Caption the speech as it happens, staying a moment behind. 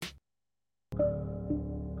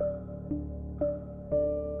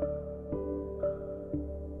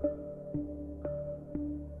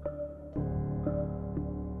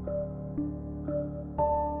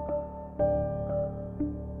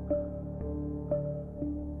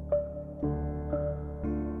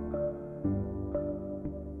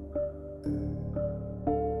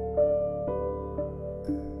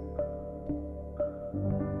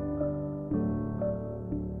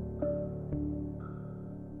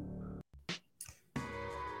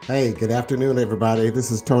Hey, good afternoon, everybody. This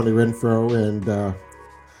is Tony Renfro, and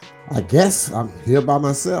I guess I'm here by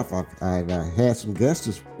myself. I've had some guests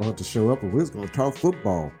just want to show up, and we're going to talk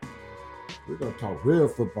football. We're going to talk real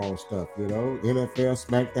football stuff, NFL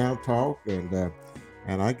SmackDown talk, and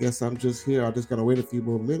I guess I'm just here. I'm just going to wait a few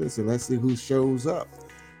more minutes and let's see who shows up.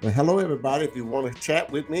 Well, hello, everybody. If you want to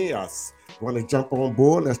chat with me or want to jump on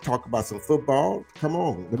board, let's talk about some football. Come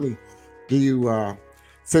on, let me give you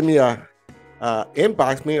send me a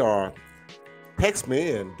inbox me or text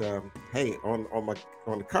me and hey on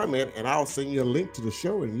the comment and I'll send you a link to the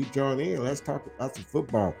show and you join in. Let's talk about some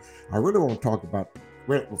football. I really want to talk about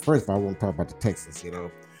well, first of all, I want to talk about the Texans.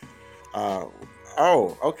 Uh,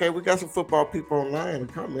 oh, okay, we got some football people online in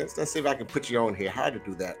the comments. Let's see if I can put you on here. How to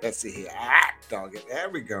do that? Let's see here. Dog it.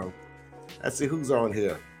 There we go. Let's see who's on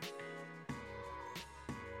here.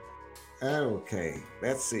 Okay,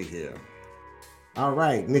 let's see here. All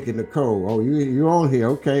right, Nick and Nicole. Oh, you on here?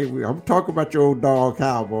 Okay, I'm talking about your old dog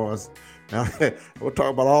Cowboys. We'll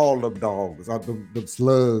talk about all them dogs, them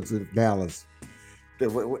slugs in Dallas. I'm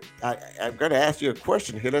going to ask you a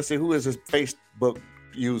question here. Let's see who is this Facebook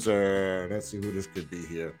user. Let's see who this could be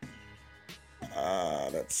here.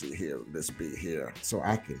 Let's see here. Let's be here so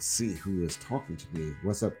I can see who is talking to me.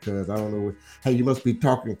 What's up, cuz? I don't know. Hey, you must be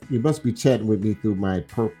talking. You must be chatting with me through my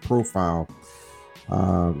profile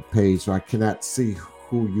page, so I cannot see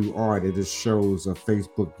who you are. It just shows a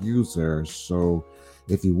Facebook user. So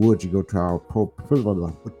if you would, you go to our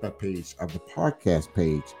that page of the podcast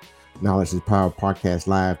page. Knowledge is Power Podcast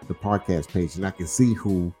Live, the podcast page, and I can see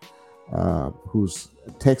who's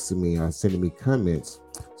texting me or sending me comments,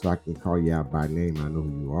 so I can call you out by name. I know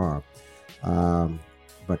who you are. Um,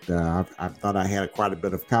 but I thought I had quite a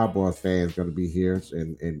bit of Cowboys fans going to be here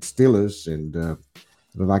and Steelers and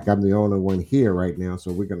like I'm the only one here right now,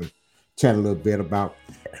 so we're gonna chat a little bit about.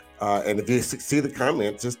 And if you see the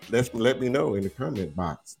comments, just let me know in the comment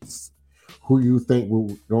box who you think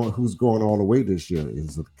who's going all the way this year.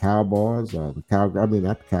 Is it the Cowboys or the Cow? I mean,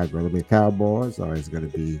 not the Cowboys. I mean Cowboys, or is it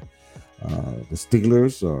going to be the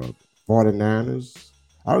Steelers or 49ers?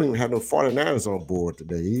 I don't even have no 49ers on board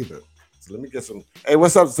today either. So let me get some. Hey,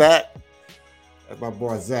 what's up, Zach? That's my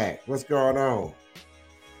boy Zach. What's going on?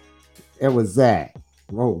 It was Zach.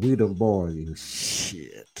 Oh, we them boys. You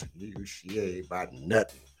shit. You shit ain't about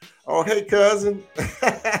nothing. Oh, hey, cousin.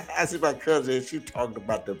 I see my cousin. She talking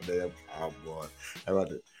about them damn Cowboys.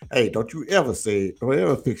 About it. Hey, don't ever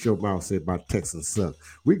fix your mouth say my Texans suck.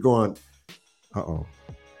 We going, uh-oh.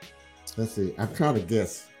 Let's see. I'm trying to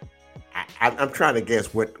guess. I'm trying to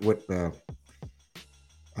guess what record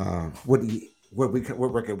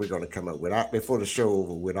we're gonna come up with. Before the show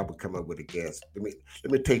over with, I'm gonna come up with a guess.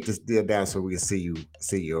 Let me take this deal down so we can see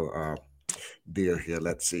your deal here.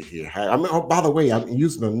 Let's see here. I mean, oh, by the way, I'm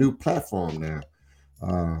using a new platform now,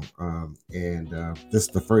 and this is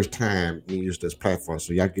the first time we use this platform,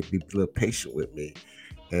 so y'all get be a little patient with me.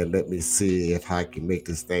 And let me see if I can make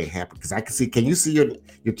this thing happen. Because I can see, can you see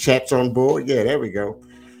your chats on board? Yeah, there we go.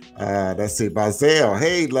 Let's see, Bazel.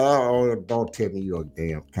 Hey, love. Oh, don't tell me you're a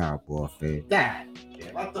damn Cowboy fan. God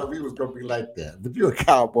damn, I thought we was gonna be like that. But you're a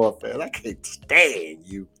Cowboy fan. I can't stand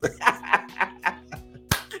you.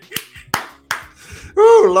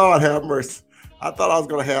 Oh, Lord have mercy. I thought I was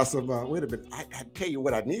gonna have some. Wait a minute. I tell you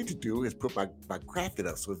what I need to do is put my graphic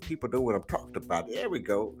up so people know what I'm talking about. There we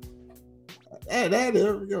go. Hey,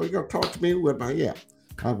 there we go. You're gonna talk to me with my yeah.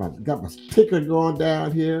 I've got my ticker going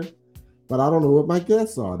down here, but I don't know what my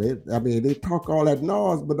guests are. They talk all that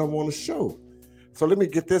noise, but don't want to show. So let me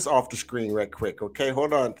get this off the screen right quick. Okay,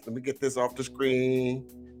 hold on. Let me get this off the screen.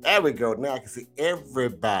 There we go. Now I can see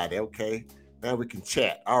everybody. Okay, now we can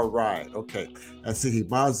chat. All right. Okay. I see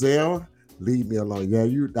Marzel. Leave me alone. Yeah,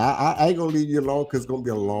 I ain't gonna leave you alone because it's gonna be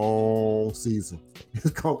a long season. It's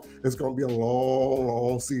gonna be a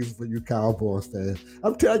long season for you Cowboys fans.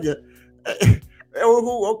 I'm telling you.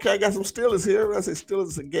 Okay, I got some Steelers here. I say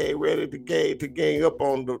Steelers are game ready to gang up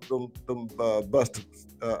on them busted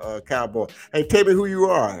Cowboys. Hey, tell me who you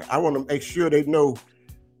are. I want to make sure they know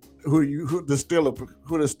who the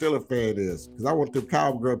Steeler fan is, because I want the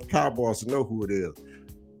Cowboys to know who it is.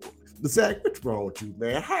 Zach, what's wrong with you,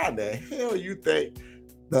 man? How the hell you think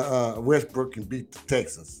the Westbrook can beat the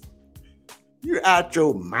Texans? You out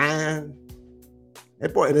your mind? Hey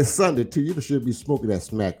boy, and it's Sunday too. You should be smoking that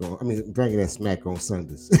smack on. I mean, drinking that smack on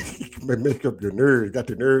Sundays. Make up your nerves. Got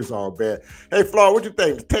your nerves all bad. Hey, Flaw, what you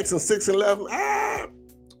think? The Texans 6-11?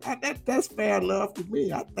 That's fair enough to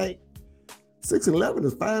me. I think 6-11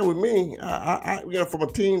 is fine with me. From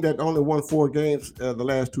a team that only won 4 games the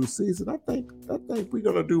last 2 seasons, I think we're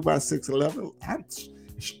gonna do by 6-11. I'd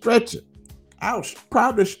stretch it. I'll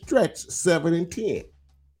probably stretch 7-10.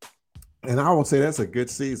 And I would say that's a good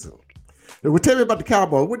season. Well, tell me about the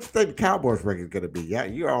Cowboys. What do you think the Cowboys record is going to be? Yeah,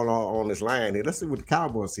 you're all on this line here. Let's see what the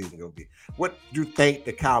Cowboys season going to be. What do you think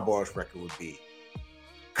the Cowboys record would be?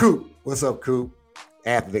 Coop, what's up, Coop?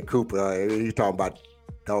 Anthony Cooper, you talking about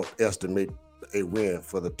don't estimate a win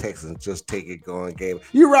for the Texans. Just take it going game.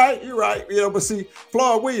 You're right. But see,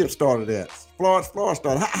 Floyd Williams started that. Floyd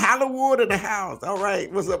started. Hollywood in the house. All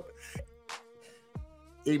right, what's up?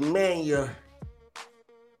 Emmanuel,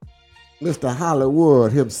 Mr.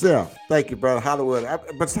 Hollywood himself. Thank you, brother Hollywood.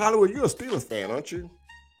 But Hollywood, you're a Steelers fan, aren't you?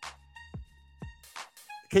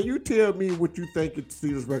 Can you tell me what you think the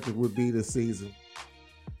Steelers record would be this season?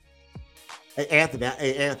 Hey Anthony,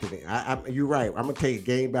 you're right. I'm gonna take it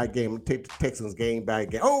game by game. I'm gonna take the Texans game by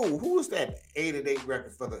game. Oh, who's that 8-8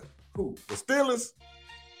 record for the who? The Steelers?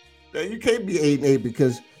 Now, you can't be 8-8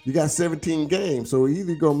 because you got 17 games. So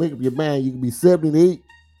either you're gonna make up your mind, you can be 7-8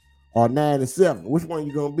 or 9-7. Which one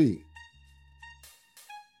you gonna be?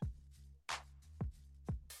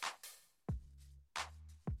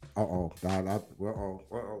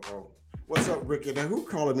 What's up, Ricky? Now, who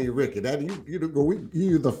calling me Ricky? That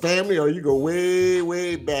you the family, or you go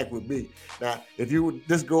way back with me. Now, if you would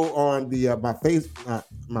just go on the my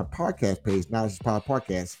podcast page, now it's Power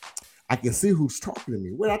Podcast, I can see who's talking to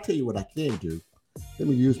me. Well, I'll tell you what I can do. Let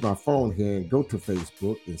me use my phone here and go to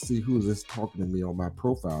Facebook and see who's just talking to me on my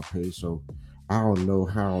profile page, so I don't know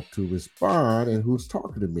how to respond and who's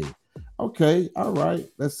talking to me. Okay, all right.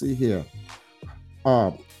 Let's see here.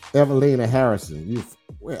 Um, Evelina Harrison.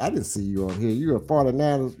 I didn't see you on here. You're a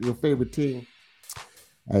 49ers, your favorite team.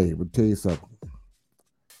 Hey, we'll tell you something.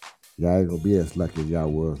 Y'all ain't gonna be as lucky as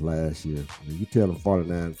y'all was last year. You tell them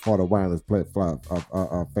 49ers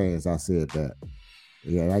fans I said that.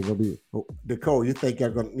 Yeah, I ain't gonna be Nicole. You think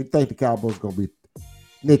the Cowboys gonna be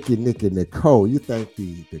Nikki, Nicole? You think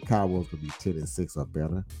the Cowboys gonna be 10-6 or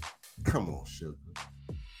better? Come on,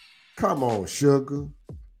 sugar.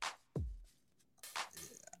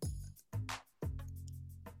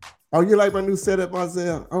 Oh, you like my new setup,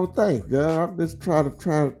 Marcel? Oh, thanks, girl. I'm just trying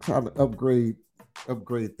to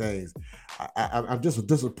upgrade things. I'm just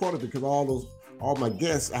disappointed because all my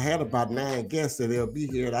guests, I had about 9 guests that they'll be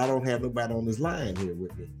here, and I don't have nobody on this line here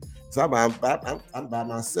with me. So I'm by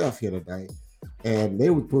myself here today, and they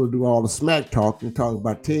were supposed to do all the smack talk and talk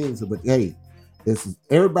about teams, but hey,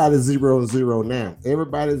 everybody's 0-0 now.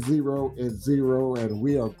 Everybody's 0-0, and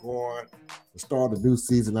we are going to start the new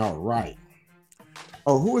season out right.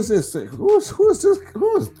 Oh, who is this? Who is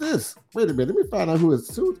this? Wait a minute. Let me find out who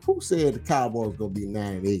said the Cowboys gonna be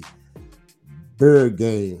 9-8. Third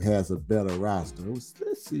game has a better roster. Let's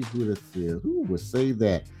see who this is. Who would say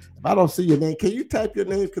that? If I don't see your name, can you type your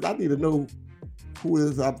name? Because I need to know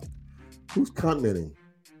who's commenting.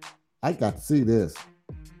 I got to see this.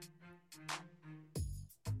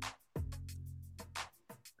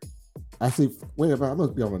 I see. Wait a minute. I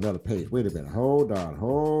must be on another page. Wait a minute. Hold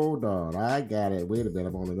on. I got it. Wait a minute.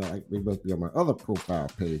 I'm on another. We must be on my other profile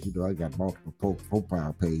page. I got multiple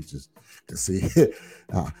profile pages. You see,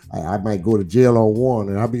 I might go to jail on one,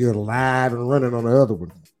 and I'll be live and running on the other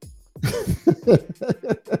one.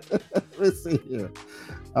 Let's see here.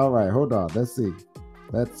 All right, hold on. Let's see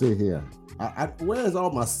here. Where's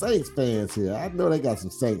all my Saints fans here? I know they got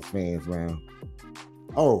some Saints fans around.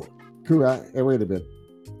 Oh, cool. Hey, wait a minute.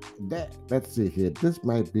 Let's see here. This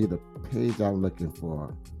might be the page I'm looking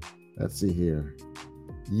for. Let's see here.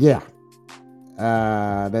 Yeah.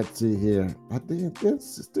 Let's see here. I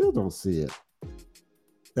still don't see it.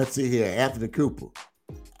 Let's see here. Anthony Cooper.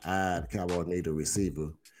 The Cowboys need a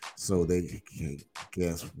receiver so they can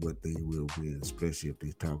guess what they will win, especially if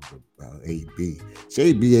they talk about AB. So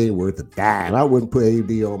AB ain't worth a dime. I wouldn't put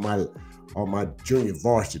AB on my junior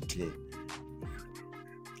varsity team.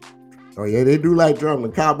 Oh, yeah, they do like drummer.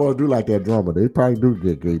 The Cowboys do like that drummer. They probably do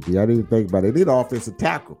get great. I didn't think about it. They need an offensive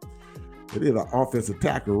tackle. They need an offensive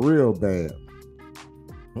tackle real bad.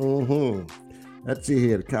 Let's see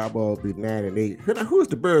here. The Cowboys be 9-8. Who's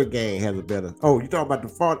the Bird Gang has a better? Oh, you talking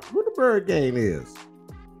about who the Bird Gang is?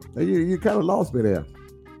 You kind of lost me there.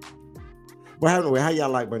 Well, anyway, how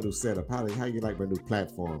y'all like my new setup? How you like my new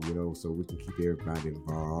platform, so we can keep everybody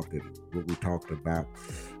involved in what we're talking about.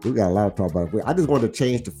 We got a lot to talk about. I just wanted to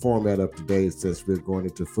change the format up today since we're going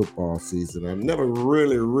into football season. I never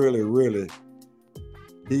really,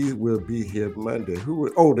 he will be here Monday.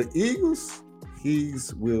 The Eagles? He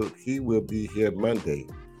will be here Monday.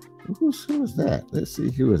 Who is that? Let's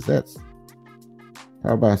see who is that.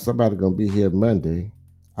 How about somebody going to be here Monday?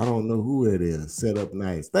 I don't know who it is. Set up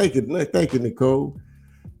nice. Thank you, Nicole.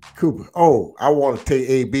 Cooper. Oh, I want to take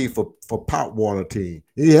AB for Pop Warner team.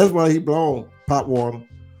 Yeah, that's why he belong. Pop Warner.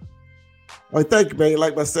 Oh, thank you, man. You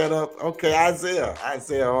like my setup? Okay,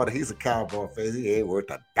 Isaiah Order, he's a Cowboy fan. He ain't worth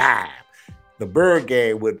a dime. The Bird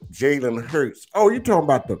game with Jalen Hurts. Oh, you talking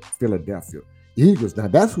about the Philadelphia Eagles. Now,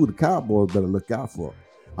 that's who the Cowboys better look out for.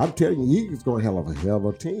 I'm telling you, Eagles going to have a hell of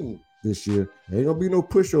a team this year. There ain't going to be no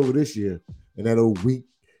pushover this year in that old weak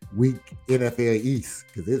NFL East,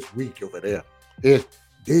 because it's weak over there. It's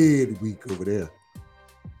dead weak over there.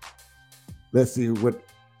 Let's see what.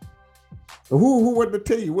 Who wanted to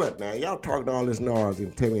tell you what now? Y'all talking all this noise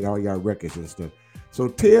and tell me all y'all records and stuff. So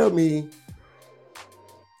tell me,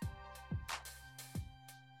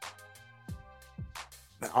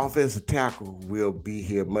 the offensive tackle will be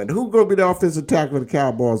here Monday. Who's going to be the offensive tackle of the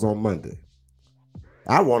Cowboys on Monday?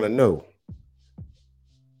 I want to know.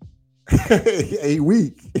 A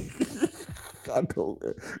week. I don't.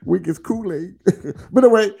 Week is Kool-Aid. But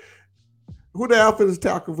anyway, who the offensive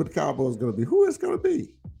tackle for the Cowboys is going to be? Who is going to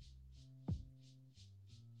be?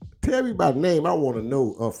 Tell me by name. I want to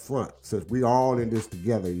know up front, since we all in this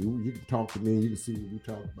together. You can talk to me. You can see what we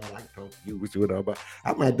talk about. I can talk to you. We see what I'm about.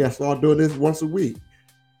 I might just start doing this once a week,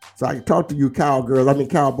 so I can talk to you, Cowboy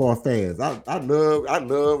fans. I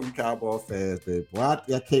love you, Cowboy fans, baby. Boy,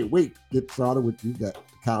 I can't wait to get started with you, got the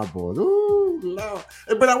Cowboys. Ooh, Lord.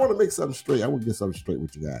 But I want to make something straight. I want to get something straight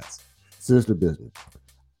with you guys. Seriously, business.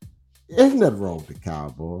 There's nothing wrong with the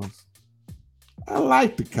Cowboys. I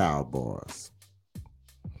like the Cowboys.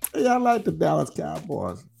 Yeah, I like the Dallas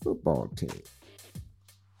Cowboys football team.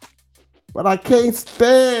 But I can't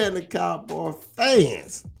stand the Cowboy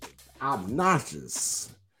fans. Obnoxious.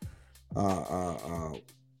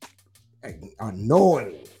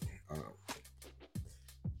 Annoying. Oh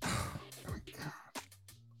my God.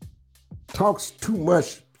 Talks too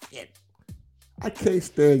much. I can't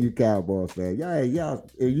stand you Cowboy fans. Y'all,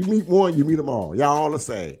 if you meet one, you meet them all. Y'all all the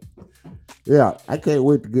same. Yeah, I can't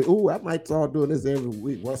wait to get. I might start doing this every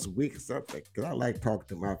week, once a week or something. Because I like talking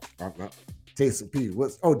to my Jason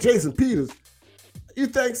Peters. Jason Peters. You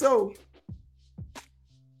think so?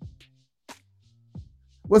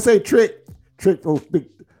 What's a Trick? Trick, big,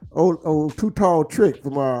 old too tall Trick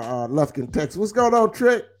from Lufkin, Texas. What's going on,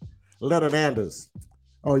 Trick? Leonard Anders.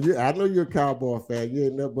 Oh, I know you're a Cowboy fan. You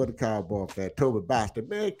ain't nothing but a Cowboy fan. Toby Bastard.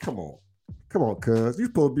 Man, come on. Come on, cuz. You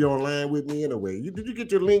supposed to be online with me anyway. Did you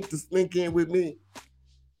get your link to link in with me?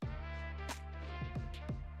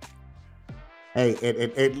 Hey,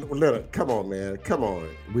 and Leonard, come on, man. Come on.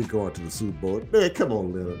 We going to the Super Bowl. Man, come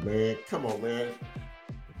on, Leonard, man. Come on, man.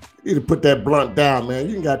 You need to put that blunt down, man.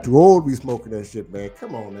 You got too old to be smoking that shit, man.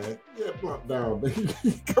 Come on, man. Get that blunt down, man.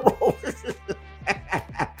 Come on.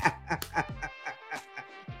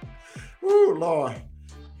 Oh, Lord.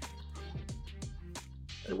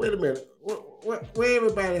 Hey, wait a minute. Where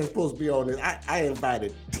everybody is supposed to be on this? I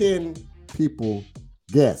invited 10 people,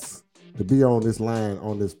 guests, to be on this line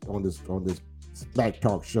on this Smack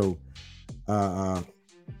Talk show, and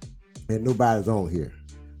nobody's on here.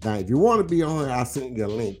 Now, if you want to be on here, I'll send you a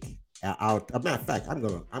link. As a matter of fact, I'm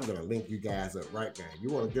gonna link you guys up right now.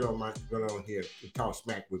 You want to get on here and talk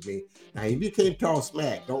smack with me. Now, if you can't talk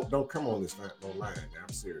smack, don't come on this line. Now,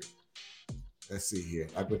 I'm serious. Let's see here.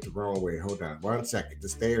 I went the wrong way. Hold on 1 second.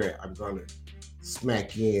 Just stay there. I'm gonna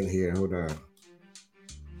smack you in here. Hold on.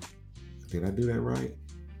 Did I do that right?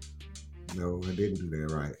 No, I didn't do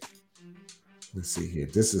that right. Let's see here.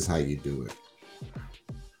 This is how you do it.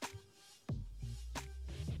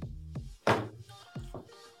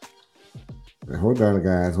 Now, hold on,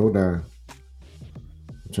 guys. Hold on.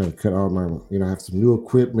 I'm trying to cut all my, I have some new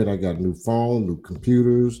equipment. I got a new phone, new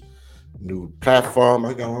computers, new platform.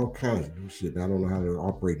 I got all kinds of new shit. I don't know how to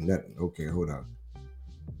operate nothing. Okay, hold on.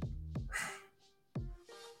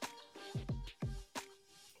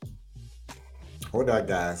 Hold on,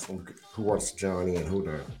 guys. Who wants to join in? Hold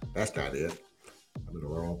on. That's not it. I'm in the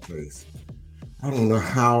wrong place. I don't know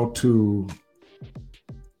how to.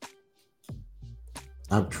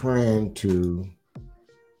 I'm trying to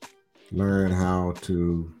learn how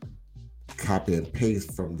to copy and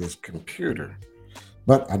paste from this computer,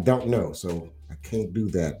 but I don't know, so I can't do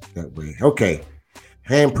that way. Okay,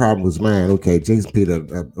 hand problem was mine. Okay, Jason Peter.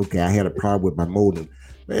 Okay, I had a problem with my modem.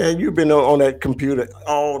 Man, you've been on that computer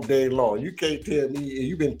all day long. You can't tell me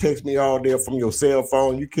you've been texting me all day from your cell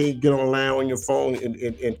phone. You can't get online on your phone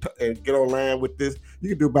and get online with this. You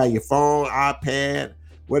can do it by your phone, iPad,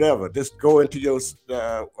 whatever. Just go into your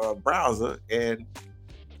browser and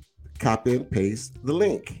copy and paste the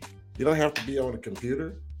link. You don't have to be on the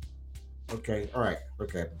computer. Okay, all right.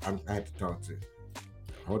 Okay, I have to talk to you.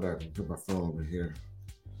 Hold on, put my phone over here.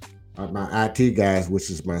 My IT guys, which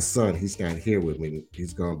is my son, he's not here with me.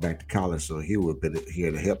 He's gone back to college, so he would have been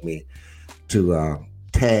here to help me to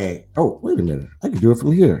tag. Oh, wait a minute. I can do it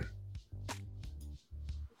from here.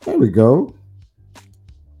 There we go.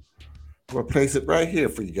 I'm gonna place it right here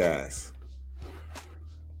for you guys.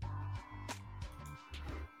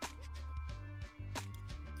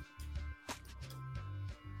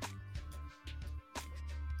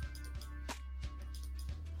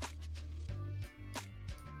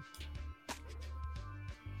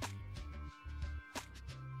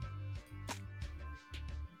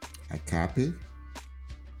 I copy.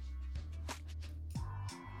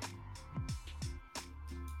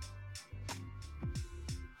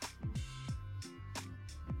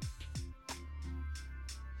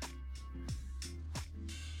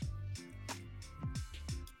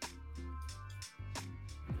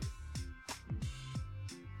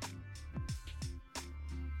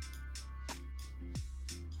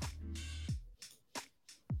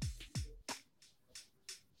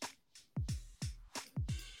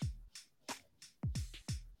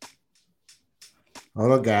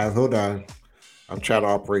 Hold on, guys. Hold on. I'm trying to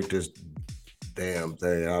operate this damn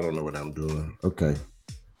thing. I don't know what I'm doing. Okay.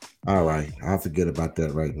 All right. I'll forget about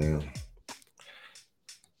that right now.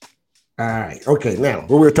 All right. Okay. Now,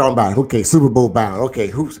 what we're talking about. Okay. Super Bowl bound. Okay.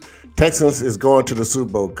 Who's Texans is going to the Super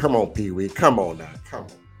Bowl. Come on, Pee Wee. Come on now. Come on.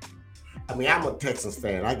 I mean, I'm a Texans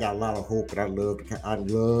fan. I got a lot of hope, and I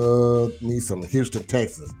love me some Houston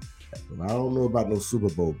Texans. But I don't know about no Super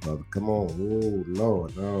Bowl, brother. Come on. Oh,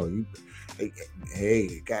 Lord. No.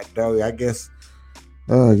 Hey, God dog. I guess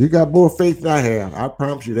you got more faith than I have. I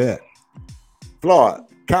promise you that. Florida,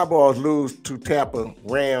 Cowboys lose to Tampa,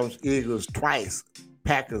 Rams, Eagles twice,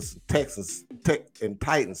 Packers, Texans, and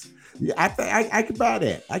Titans. Yeah, I can buy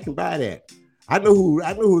that. I can buy that. I know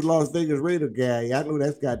who Las Vegas Raider guy. I know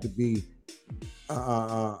that's got to be. Uh,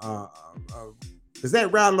 uh, uh, uh, is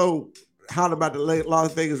that Rallo hollering about the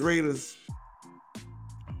Las Vegas Raiders?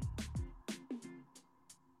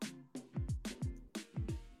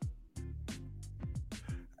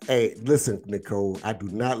 Hey, listen, Nicole. I do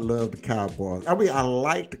not love the Cowboys. I mean, I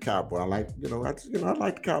like the Cowboys. I like, I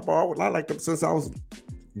like the Cowboys. I like them since I was a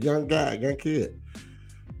young kid.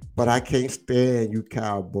 But I can't stand you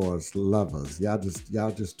Cowboys lovers. Y'all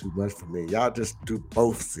just too much for me. Y'all just too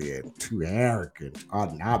boasty and too arrogant,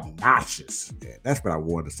 obnoxious. Yeah, that's what I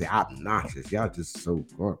wanted to say. Obnoxious. Y'all just so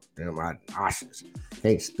damn obnoxious.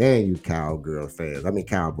 Can't stand you cowgirl fans. I mean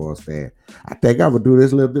Cowboys fans. I think I'm gonna do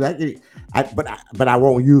this a little bit. But I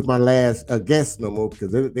won't use my last guest no more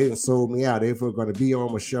because they didn't sold me out. They were going to be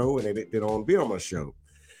on my show and they don't be on my show,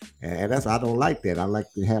 and that's I don't like that. I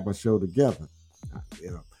like to have my show together.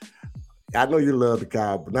 You know. I know you love the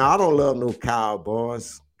Cowboys. Now I don't love no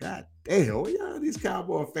Cowboys. God damn, where y'all these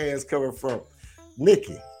Cowboy fans coming from?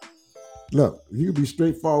 Nikki, look, you can be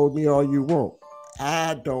straightforward with me all you want.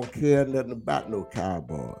 I don't care nothing about no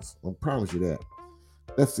Cowboys. I promise you that.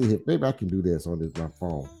 Let's see here. Maybe I can do this on my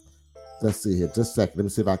phone. Let's see here. Just a second. Let me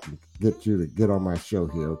see if I can get you to get on my show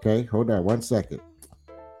here. Okay, hold on 1 second.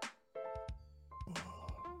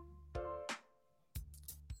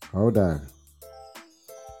 Hold on.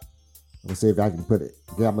 Let's see if I can put it.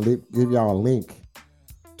 Yeah, I'm gonna give y'all a link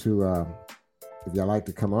to if y'all like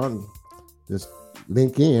to come on, just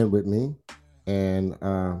link in with me and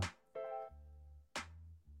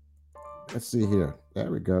let's see here.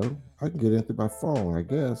 There we go. I can get into my phone, I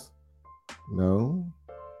guess. No.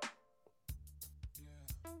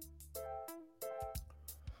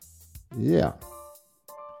 Yeah.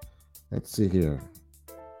 Let's see here.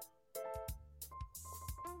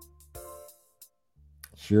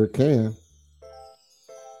 Sure can.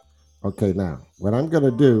 Okay, now what I'm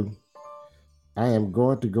gonna do, I am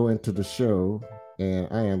going to go into the show and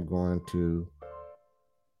I am going to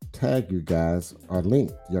tag you guys a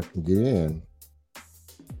link you can get in.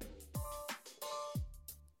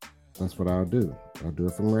 That's what I'll do. I'll do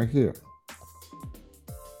it from right here.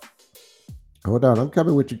 Hold on, I'm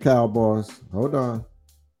coming with you, Cowboys. Hold on.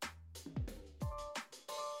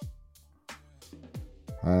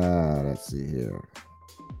 Let's see here.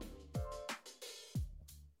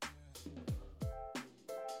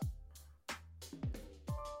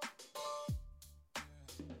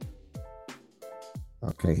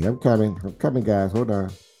 Okay, I'm coming. I'm coming, guys. Hold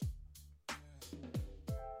on.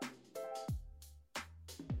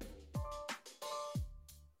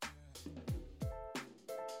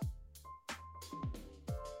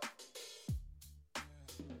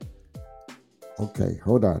 Okay,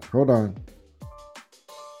 hold on. Hold on.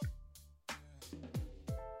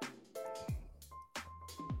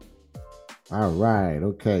 All right.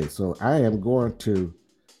 Okay, so I am going to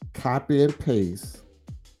copy and paste,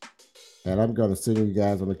 and I'm going to send you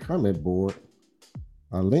guys on the comment board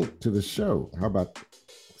a link to the show. How about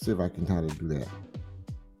see if I can how to do that?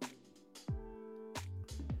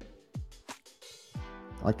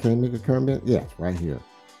 I can't make a comment. Yes, right here.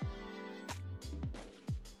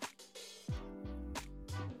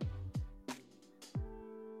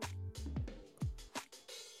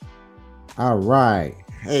 All right.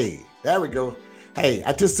 Hey, there we go. Hey,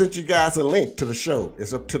 I just sent you guys a link to the show.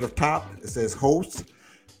 It's up to the top. It says host.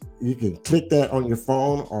 You can click that on your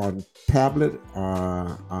phone or tablet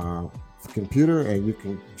or computer, and you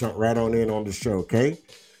can jump right on in on the show, okay?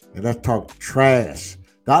 And let's talk trash.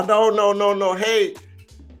 No. Hey,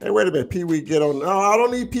 wait a minute. Pee Wee, get on. No, I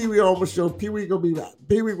don't need Pee Wee on my show. Pee Wee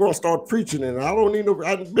gonna start preaching, and I don't need no.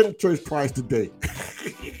 I've been to church twice today.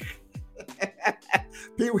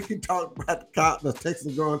 Pee Wee talked about the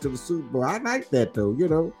Texans going to the Super Bowl. I like that though.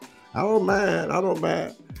 I don't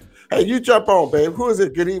mind. Hey, you jump on, babe. Who is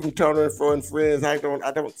it? Good evening, Turner and friends. I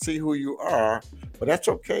don't see who you are, but that's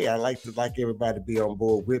okay. I like everybody to be on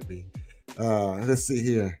board with me. Let's see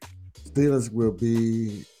here. Steelers will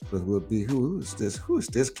be who's this? Who's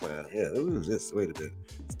this clown? Yeah, who's this? Wait a minute.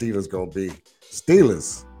 Steelers gonna be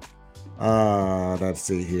Steelers. Let's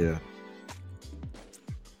see here.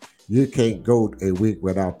 You can't go a week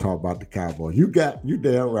without talking about the Cowboys. You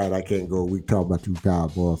damn right. I can't go a week talking about you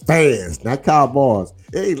Cowboys fans, not Cowboys.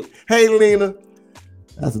 Hey, Lena,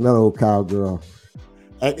 that's another old cowgirl.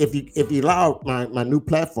 And if you allow my new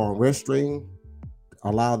platform, Restream,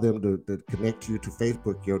 allow them to connect you to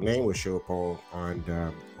Facebook, your name will show up on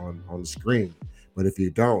the screen. But if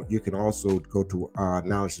you don't, you can also go to our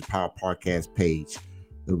Knowledge is Power podcast page,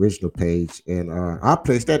 the original page, and I'll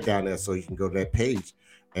place that down there so you can go to that page.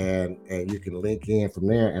 And you can link in from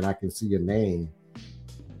there, and I can see your name.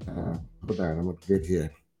 Hold on, I'm gonna get here.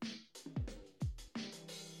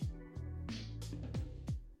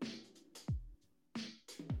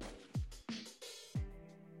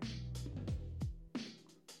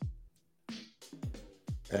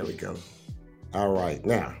 There we go. All right,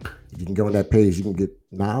 now you can go on that page. You can get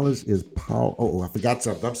Knowledge is Power. Oh, I forgot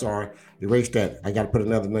something. I'm sorry. Erase that. I got to put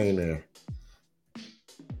another name there.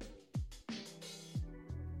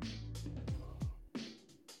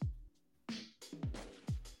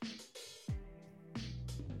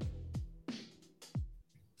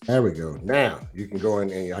 There we go. Now you can go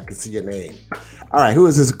in and I can see your name. All right, who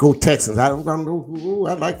is this? Go Texans. I don't know who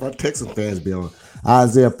I like my Texans fans be on.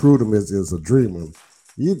 Isaiah Prudhomme is a dreamer.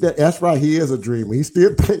 That's right, he is a dreamer. He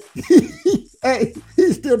still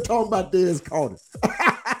he's still talking about Dez Carter.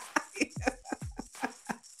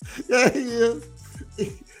 Yeah, he is.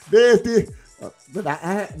 Dez did. But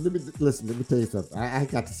let me tell you something. I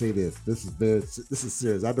got to say this. This is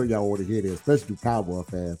serious. I know y'all want to hear this, especially Cowboy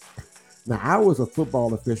fans. Now, I was a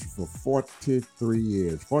football official for 43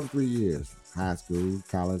 years, high school,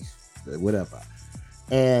 college, whatever.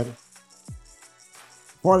 And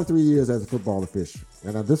 43 years as a football official.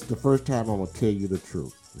 And now this is the first time I'm going to tell you the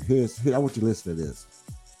truth. I want you to listen to this.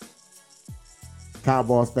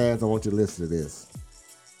 Cowboys fans, I want you to listen to this.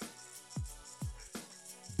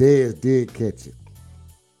 Dez did catch it.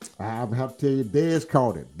 I have to tell you, Dez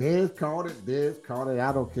caught it. Dez caught it.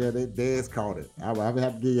 I don't care. Dez caught it. I have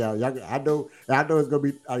to give y'all. I know it's gonna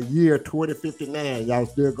be a year 2059. Y'all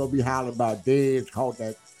still gonna be hollering about Dez caught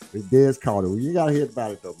that. Dez caught it. Well, you gotta hear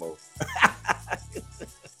about it no more.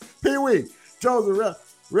 Pee Wee,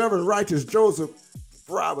 Joseph, Reverend Righteous Joseph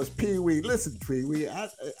Roberts, Pee Wee. Listen, Pee Wee. I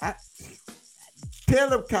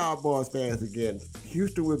tell them Cowboys fans again.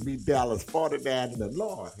 Houston would be Dallas 49, and the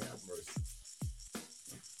Lord have mercy.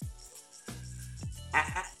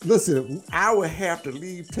 Listen, I would have to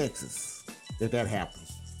leave Texas if that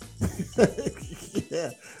happens. Yeah,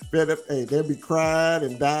 they'll be crying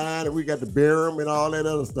and dying, and we got to bury them and all that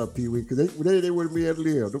other stuff, Pee Wee, because they wouldn't be able to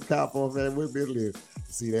live. Them Cowboy fans wouldn't be able to live.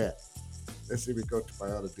 See that? Let's see if we go to my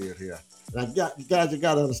other deal here. And you guys, you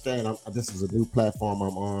got to understand, this is a new platform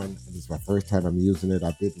I'm on. This is my first time I'm using it.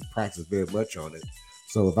 I didn't practice very much on it.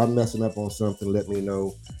 So if I'm messing up on something, let me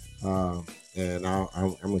know. And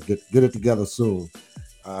I'm going to get it together soon.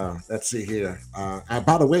 Let's see here.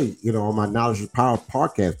 By the way, on my Knowledge is Power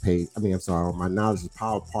podcast page, on my Knowledge is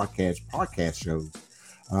Power podcast shows,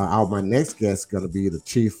 my next guest is going to be the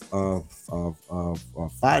chief of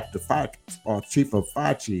chief of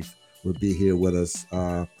fire chief will be here with us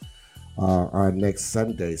next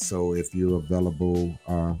Sunday. So if you're available,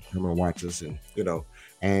 come and watch us, and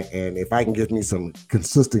and if I can get me some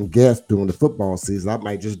consistent guests during the football season, I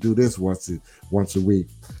might just do this once a week,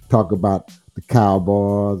 talk about the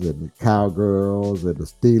Cowboys and the Cowgirls and the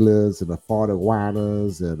Steelers and the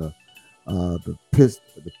 49ers and the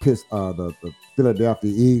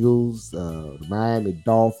Philadelphia Eagles, the Miami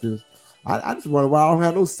Dolphins. I just wonder why I don't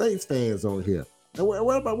have no Saints fans on here.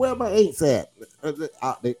 Where my Aints at?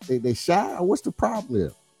 They shy? What's the problem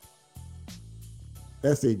here?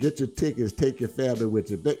 Let's see. Get your tickets. Take your family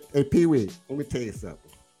with you. Hey, Pee Wee, let me tell you something.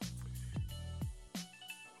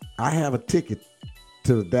 I have a ticket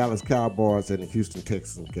to the Dallas Cowboys and the Houston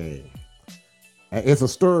Texans game. It's a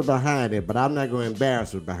story behind it, but I'm not going to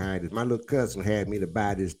embarrass her behind it. My little cousin had me to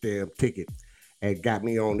buy this damn ticket and got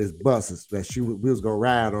me on this bus that we was going to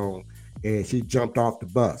ride on, and she jumped off the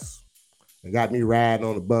bus and got me riding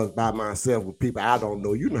on the bus by myself with people I don't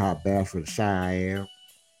know. You know how bashful and shy I am.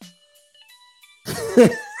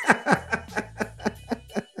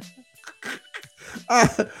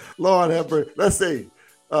 Lord have mercy. Let's see.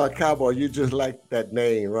 Cowboy, you just like that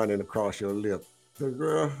name running across your lip. The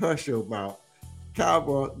girl, hush your mouth.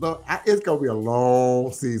 Cowboy, look, it's going to be a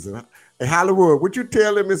long season. Hey, Hollywood, would you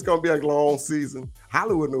tell him it's going to be a long season?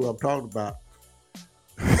 Hollywood knew what I'm talking about.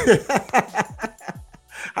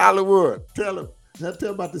 Hollywood, tell him. Tell him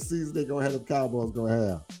about the season they're going to have, the Cowboys going to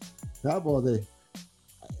have. Cowboys,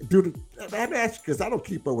 let me ask you, because I don't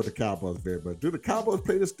keep up with the Cowboys very much. Do the Cowboys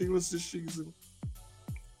play the Steelers this season?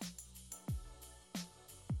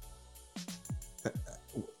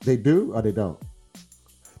 They do or they don't?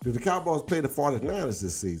 Do the Cowboys play the 49ers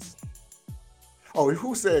this season? Oh,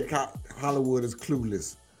 who said Hollywood is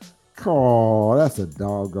clueless? Oh, that's a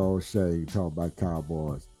doggone shame talking about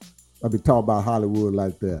Cowboys. I be talking about Hollywood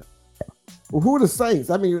like that. Well, who are the Saints?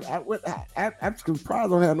 I mean, I'm surprised I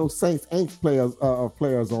don't have no Saints players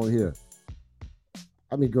on here.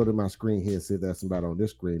 Let me go to my screen here and see if there's somebody on this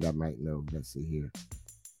screen that I might know. Let's see here.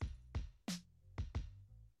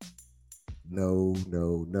 No.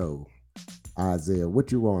 Isaiah,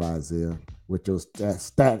 what you want, Isaiah? With your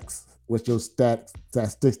statistics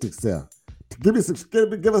there. Give us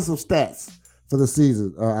some stats for the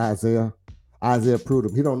season, Isaiah. Isaiah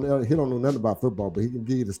Prudhomme. He don't know nothing about football, but he can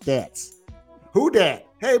give you the stats. Who that?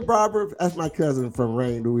 Hey, Barbara. That's my cousin from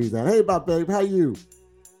Rain, Louisiana. Hey, Bob, babe, how you?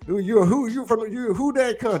 Who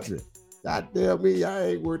that country? God damn me, I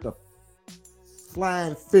ain't worth a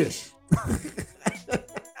flying fish.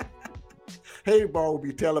 Hey, ball will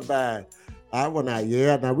be televised. I will not.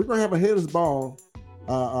 Yeah, now we're gonna have a haters ball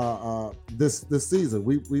this season.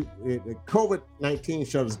 COVID-19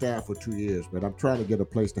 shut us down for 2 years, but I'm trying to get a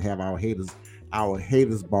place to have our haters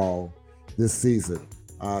ball this season.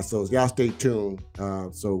 So y'all stay tuned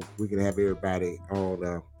so we can have everybody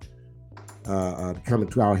on coming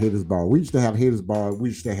to our haters ball. We used to have haters ball. We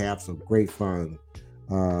used to have some great fun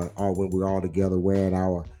all when we're all together wearing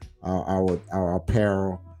our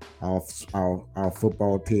apparel. Our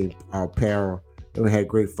football team, our apparel, and we had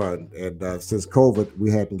great fun. And since COVID,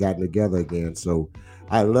 we hadn't gotten together again. So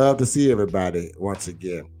I love to see everybody once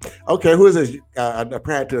again. Okay, who is this?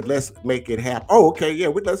 Prior to let's make it happen. Oh, okay, yeah,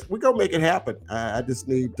 we're gonna make it happen. I just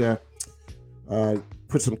need to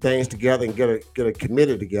put some things together and get a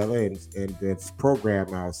committee together and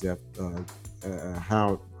program ourselves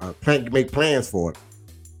make plans for it.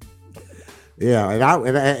 Yeah, and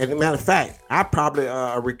as a matter of fact, I probably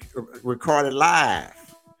recorded live.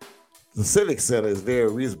 The Civic Center is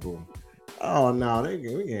very reasonable. Oh no,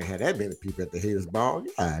 we ain't had that many people at the haters ball.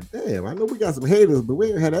 God damn, I know we got some haters, but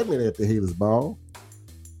we ain't had that many at the haters ball.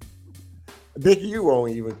 Dickie, you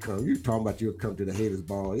won't even come. You talking about you'll come to the haters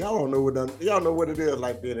ball? Y'all know what it is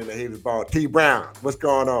like being in the haters ball. T Brown, what's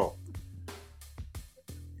going on?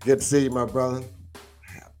 Good to see you, my brother.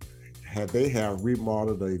 They have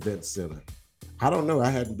remodeled the event center? I don't know. I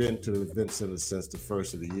hadn't been to the event center since the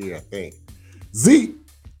first of the year, I think. Zeke,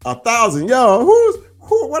 1,000 yards.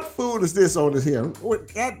 What food is this on this here?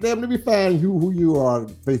 God damn, let me find who you are,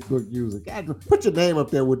 Facebook user. God, put your name up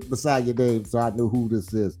there beside your name so I know who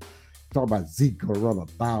this is. Talking about Zeke gonna run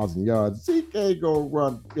 1,000 yards. Zeke ain't gonna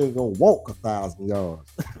walk 1,000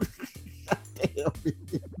 yards. Damn,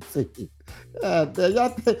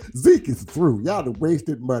 y'all Zeke is through. Y'all done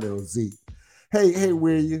wasted money on Zeke. Hey,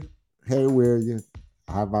 where you? Hey, where you?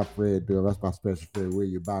 How my friend doing? That's my special friend, where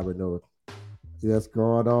you? Bobby knows. What's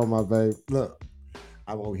going on, my babe? Look,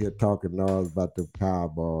 I'm over here talking noise about the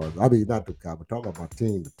Cowboys. I mean, not the Cowboys, talking about my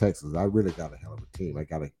team, the Texans. I really got a hell of a team. I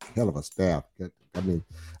got a hell of a staff.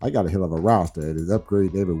 I got a hell of a roster. It is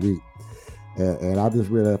upgrading every week. And I just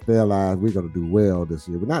really realized we're going to do well this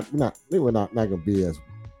year. We're not going to be as,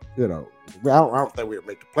 I don't think we'll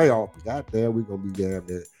make the playoffs, but goddamn, we're going to be damn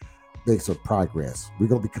near make some progress. We're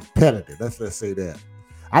going to be competitive. Let's say that.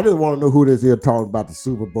 I just want to know who this here talking about the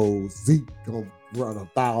Super Bowl. Zeke going to run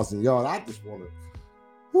 1,000 yards. I just want to,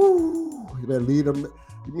 you better lead them.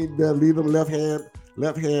 You mean better lead them left hand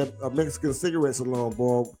Mexican cigarettes alone,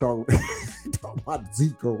 boy. Talking about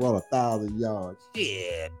Zeke going to run 1,000 yards.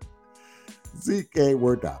 Shit. Zeke ain't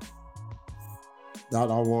worked out. I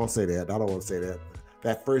don't want to say that.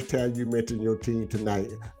 That first time you mentioned your team tonight.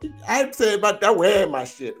 I'm saying about that wearing my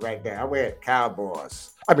shit right now. I wear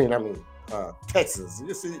Cowboys. Texas.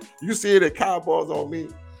 You see the Cowboys on me.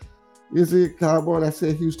 You see Cowboy that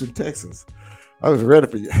said Houston, Texas. I was ready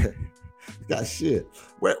for you. Got shit.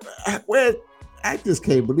 Where I just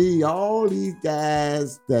can't believe all these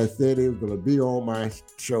guys that said they was gonna be on my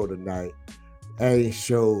show tonight ain't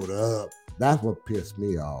showed up. That's what pissed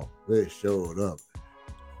me off. They showed up.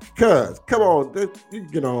 Cuz, come on, you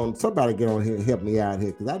get on. Somebody get on here and help me out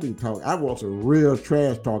here, cause I be talking. I want some real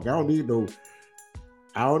trash talk. I don't need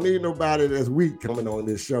nobody that's weak coming on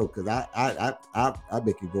this show, cause I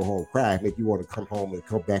make you go home cry, make you want to come home and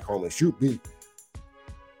come back home and shoot me.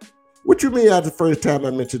 What you mean? That's the first time I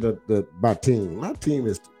mentioned my team. My team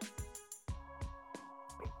is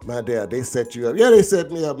my dad. They set you up. Yeah, they set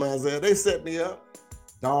me up, Isaiah. They set me up.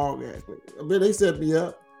 Dog ass. I mean, they set me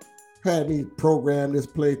up. Had me program this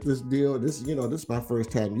place, this deal. This is my first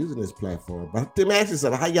time using this platform. But them actually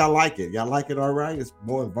said, how y'all like it? Y'all like it all right? It's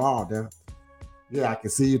more involved, huh? Yeah, I can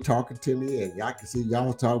see you talking to me, and I can see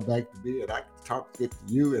y'all talk back to me, and I can talk to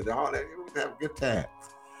you and all that. We have a good time.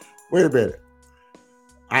 Wait a minute.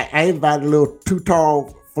 I invited a little too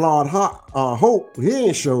tall, flawed Hope. He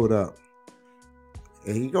ain't showed up.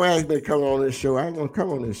 And he gonna ask me to come on this show. I ain't gonna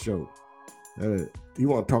come on this show. You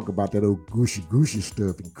want to talk about that old gooshy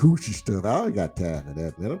stuff and coochie stuff? I ain't got time for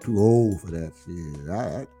that, man. I'm too old for that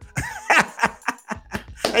shit.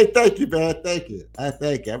 Hey, thank you, man. Thank you. I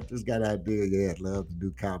thank you. I've just got an idea. Yeah, I'd love to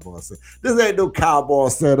do cowboy set. This ain't no cowboy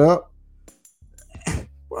setup.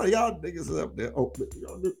 Well, y'all niggas up there. Oh,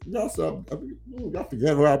 y'all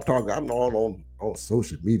forget what I'm talking. I'm all on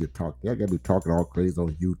social media talking. Y'all got me talking all crazy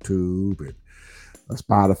on YouTube and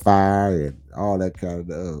Spotify and all that kind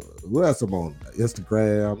of what else I'm on?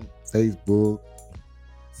 Instagram, Facebook,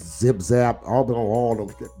 Zip Zap, all been on all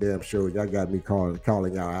them damn shows. Y'all got me calling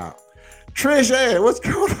y'all out. Trish, hey, what's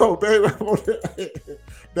going on, baby?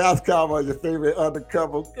 That's Cowboy, your favorite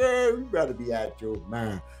undercover. Girl, you better be out your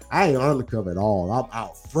mind. I ain't undercover at all. I'm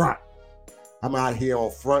out front. I'm out here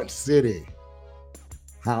on Front City.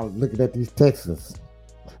 How looking at these Texans.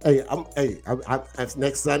 Hey,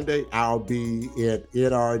 next Sunday I'll be at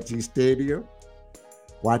NRG Stadium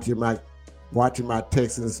watching my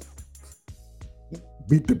Texans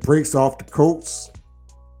beat the brakes off the Colts.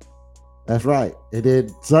 That's right. And then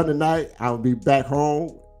Sunday night I'll be back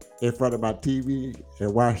home in front of my TV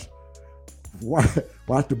and watch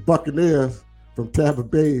the Buccaneers from Tampa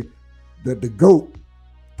Bay, the GOAT,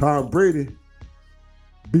 Tom Brady,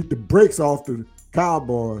 beat the brakes off the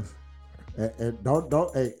Cowboys. And don't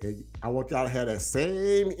I want y'all to have that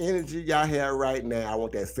same energy y'all have right now. I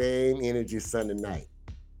want that same energy Sunday night.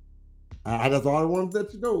 That's all I want to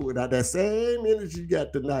let you know. That same energy you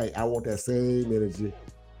got tonight, I want that same energy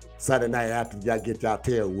Sunday night after y'all get y'all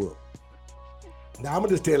tail whooped. Now I'm gonna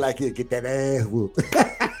just tell you like here, get that ass whooped.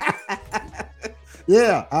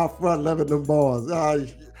 Yeah, out front loving them boys.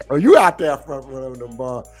 Oh, you out there out front loving them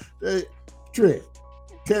boys. Hey, Trish,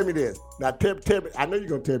 tell me this. Now tell me, I know you're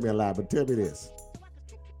gonna tell me a lie, but tell me this.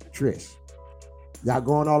 Trish, y'all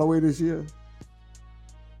going all the way this year?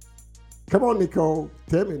 Come on, Nicole.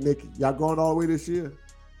 Tell me, Nikki, y'all going all the way this year?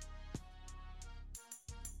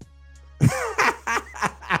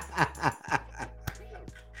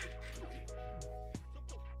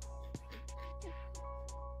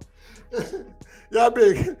 Y'all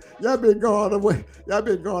been going all the way. Y'all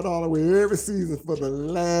been going all the way every season for the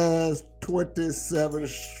last 27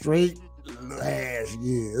 straight last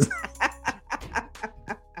years.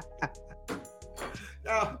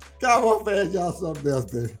 Cowboy fans, y'all something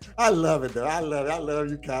else, baby. I love it, though. I love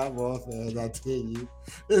you, Cowboy fans. I tell you,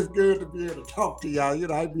 it's good to be able to talk to y'all. You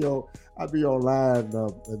know, I be online,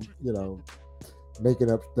 and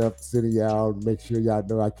making up stuff, sending y'all, make sure y'all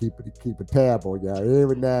know I keep a tab on y'all.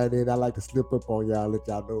 Every now and then I like to slip up on y'all, let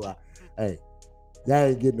y'all know y'all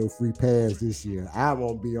ain't getting no free pass this year. I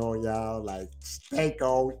won't be on y'all like stank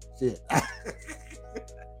on shit.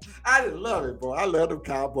 I just love it, boy. I love them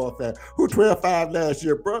Cowboy fans. Who 12-5 last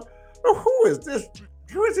year, bro? Who is this?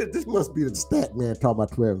 Who is it? This must be the stat man talking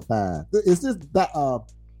about 12-5. Is this that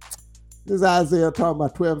This is Isaiah talking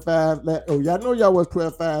about 12-5. Oh, y'all know y'all was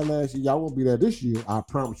 12-5 last year. Y'all won't be there this year. I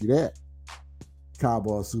promise you that.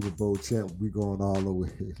 Cowboy Super Bowl champ. We going all the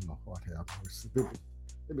way. Lord have mercy.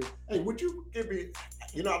 Hey, would you give me?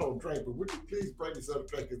 I don't drink, but would you please bring me some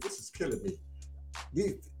drink? Because this is killing me.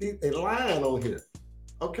 A line on here.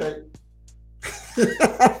 Okay.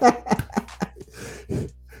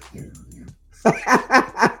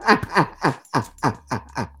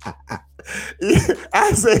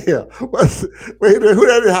 Isaiah, wait a minute, who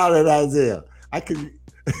let me holler at Isaiah?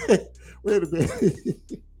 Wait a minute.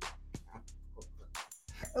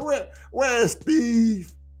 Where's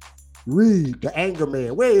Steve Reed, the anger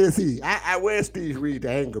man? Where is he? Where's Steve Reed,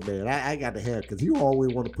 the anger man? I got to have because he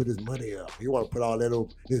always want to put his money up. He want to put all that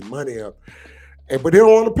his money up, but he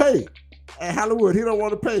don't want to pay. At Hollywood, he don't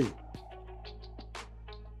want to pay.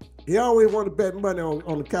 He always want to bet money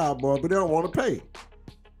on the Cowboys, but they don't want to pay.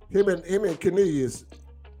 Him and Cornelius,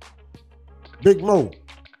 Big Mo.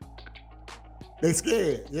 They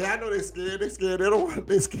scared. Yeah, I know they scared. They scared. They don't want.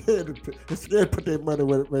 They scared. They scared to put their money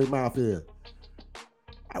where their mouth is.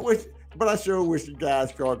 I sure wish you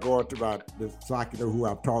guys could go into this so I can know who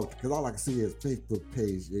I'm talking to. Because all I can see is Facebook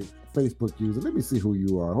page, Facebook user. Let me see who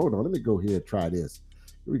you are. Hold on. Let me go here and try this.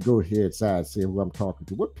 Let me go here inside and see who I'm talking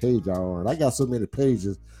to. What page y'all on? I got so many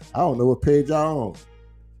pages. I don't know what page y'all on.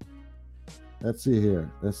 Let's see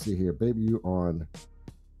here. Baby, you on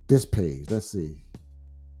this page. Let's see.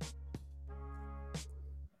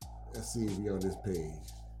 Let's see if we on this page.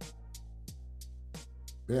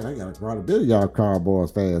 Man, I got quite a bit of y'all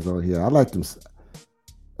Cowboys fans on here. I like them.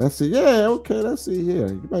 Let's see. Yeah, okay. Let's see here.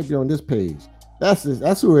 You might be on this page. That's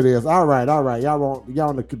who it is. All right. Y'all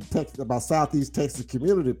on the text about Southeast Texas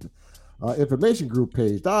Community Information Group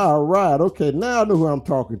page. All right. Okay. Now I know who I'm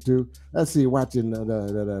talking to. Let's see. Watching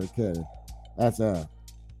the that's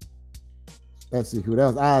let's see who that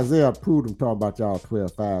was. Isaiah Prudhomme talking about y'all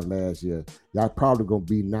 12-5 last year. Y'all probably gonna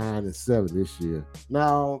be 9-7 this year.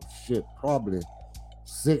 No shit, probably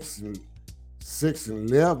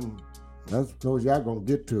 6-11. That's because y'all gonna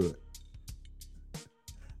get to it.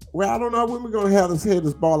 Well, I don't know when we're gonna have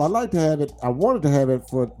this ball. I'd like to have it. I wanted to have it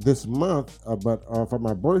for this month, but for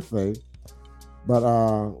my birthday. But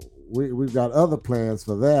we've got other plans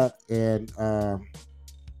for that, and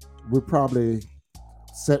we'll probably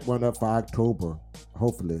set one up for October,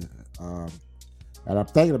 hopefully. And I'm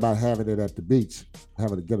thinking about having it at the beach,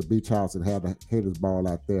 get a beach house and have the Haters Ball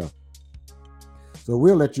out there. So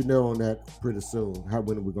we'll let you know on that pretty soon.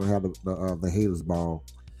 When we're gonna have the Haters Ball.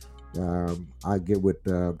 I get with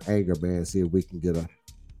Anger Man, see if we can get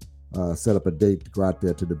set up a date to go out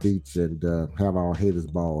there to the beach and have our Haters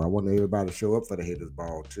Ball. I want everybody to show up for the Haters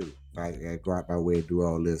Ball too. I go out my way and do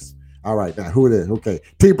all this. All right, now who it is? Okay,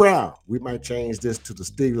 T Brown. We might change this to the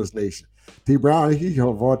Steelers Nation. T Brown, T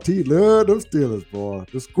love them Steelers, boy.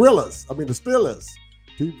 The Steelers.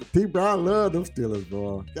 T Brown love them Steelers,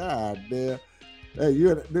 boy. God damn. Hey,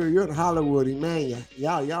 you're in Hollywood, man.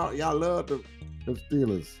 Y'all love the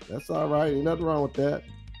Steelers. That's all right. Ain't nothing wrong with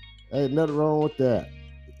that.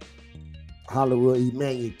 Hollywood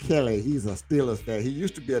Emmanuel Kelly, he's a Steelers fan. He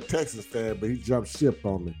used to be a Texas fan, but he jumped ship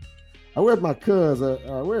on me. Where's my cuz?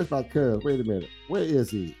 Where's my cuz? Wait a minute. Where is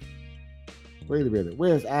he? Wait a minute.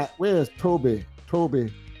 Where's Toby?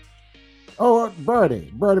 Oh,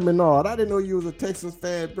 Bertie Menard. I didn't know you was a Texas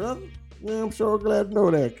fan, brother. Yeah, I'm sure glad to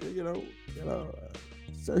know that.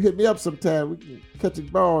 So hit me up sometime. We can catch a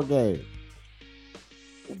ball game.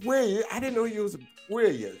 Where? I didn't know you was.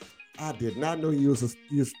 Where you? I did not know you was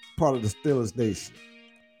part of the Steelers Nation.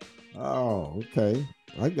 Oh, okay.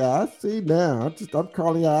 I see now. I'm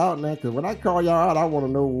calling y'all out now because when I call y'all out, I want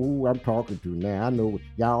to know who I'm talking to now. I know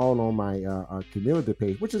y'all all on my community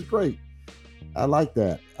page, which is great. I like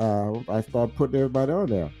that. I start putting everybody on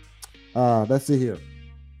there. Let's see here.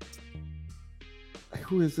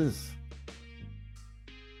 Who is this?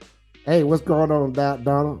 Hey, what's going on,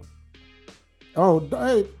 Donald? Oh,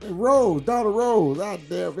 hey, Donald Rose. Ah,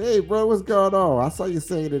 damn. Hey, bro, what's going on? I saw you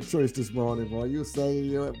singing in church this morning, boy. You were singing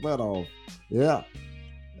your butt off. Yeah.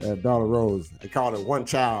 Donald Rose. They called it One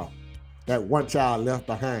Child. That one child left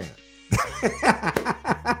behind.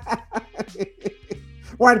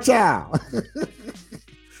 One child.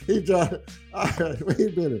 He just, wait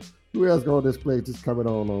a minute. Who else going this place just coming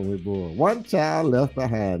on with boy? One child left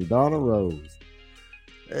behind. Donald Rose.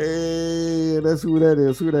 Hey, that's who that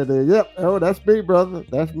is. Yep. Oh, that's me, brother.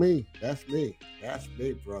 That's me,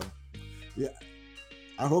 brother. Yeah.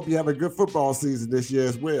 I hope you have a good football season this year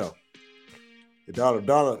as well. Donald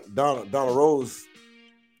Rose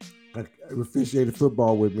officiated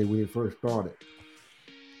football with me when he first started.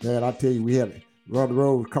 Man, I tell you, we had Donald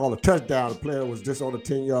Rose called a touchdown. The player was just on the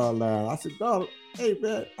 10-yard line. I said, Donald, hey,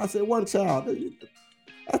 man. I said, one child.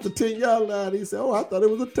 That's the 10-yard line. He said, oh, I thought it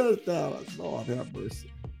was a touchdown. I said, Lord have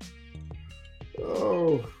mercy.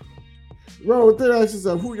 Oh. Rose, then ask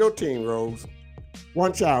yourself, who your team, Rose?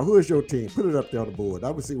 One child, who is your team? Put it up there on the board.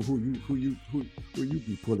 I would see who you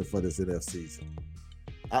be pulling for this NFL season.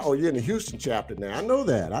 You're in the Houston chapter now. I know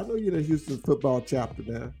that. I know you're in the Houston football chapter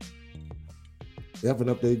now. Effing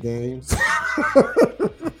up their games.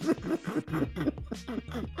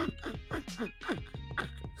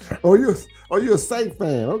 You're a Saint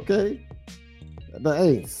fan. Okay. The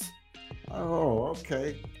Aints. Oh,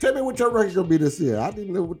 okay. Tell me what your record gonna be this year. I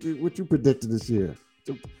didn't know what you predicted this year.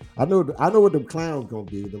 I know what them clowns gonna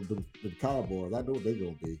be. Them Cowboys. I know what they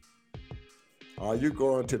gonna be. Are you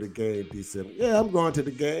going to the game December? Yeah, I'm going to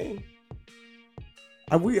the game.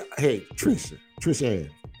 Hey, Trisha Ann,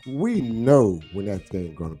 we know when that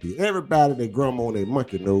game gonna be. Everybody that grandma and their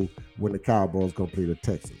monkey know when the Cowboys gonna play the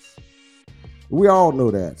Texans. We all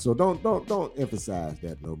know that, so don't emphasize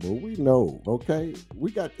that no more. We know, okay?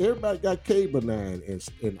 Everybody got cable now and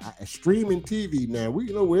streaming TV now. We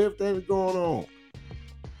know where everything's going on.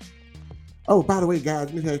 Oh, by the way,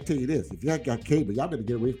 guys, let me tell you this: if y'all got cable, y'all better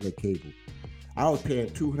get away from that cable. I was paying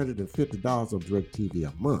 $250 on DirecTV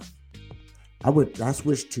a month. I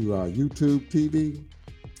switched to YouTube TV.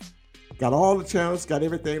 Got all the channels, got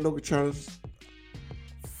everything, local channels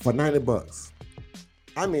for $90.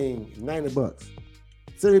 I mean, $90.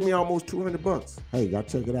 Saving me almost $200. Hey, y'all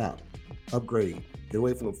check it out. Upgrade. Get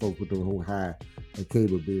away from the folks with the whole high and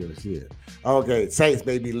cable bill shit. Okay, Saints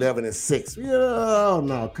maybe 11-6. Yeah,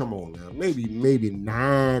 no, come on now. Maybe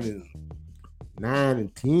 9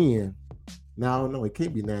 and 10. No, it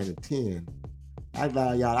can't be 9 and 10.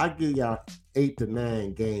 I give y'all 8 to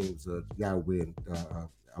 9 games. Y'all win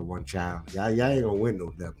one child. Y'all ain't gonna win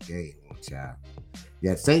no 11 games one child.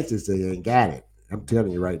 Yeah, Saints just say ain't got it. I'm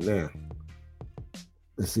telling you right now.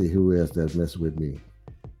 Let's see who else that's messing with me.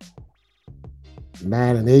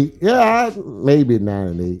 9 and 8. Yeah, maybe 9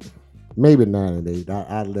 and 8. Maybe 9 and 8.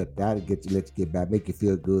 I'll let you get back, make you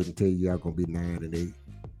feel good and tell you y'all gonna be 9 and 8.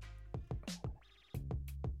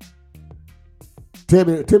 Tell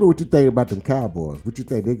me what you think about them Cowboys. What you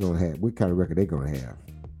think they're gonna have? What kind of record they're gonna have?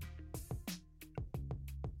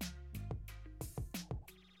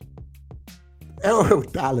 Oh,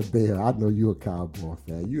 Dollar Bell, I know you're a Cowboy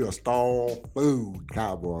fan. You're a Stone Food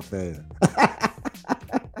Cowboy fan.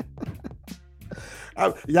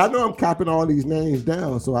 Y'all know I'm copying all these names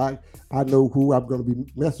down, so I know who I'm going to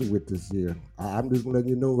be messing with this year. I'm just letting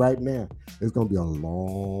you know right now, it's going to be a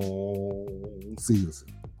long season.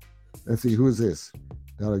 Let's see, who's this?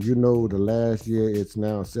 You know the last year, it's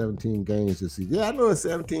now 17 games this season. Yeah, I know it's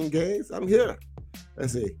 17 games. I'm here.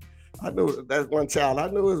 Let's see. I know that's one child. I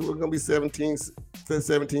know it's going to be 17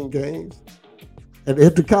 games. And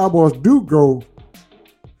if the Cowboys do go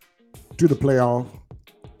to the playoff,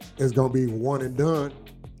 it's going to be one and done.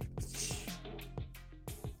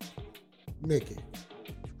 Nicky,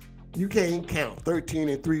 you can't count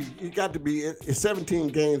 13-3. You got to be. It's 17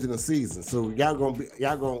 games in a season, so y'all gonna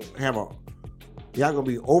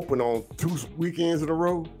be open on 2 weekends in a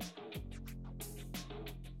row.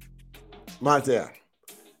 Martel,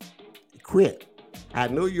 quit. I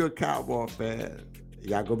know you're a Cowboy fan.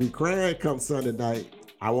 Y'all gonna be crying come Sunday night.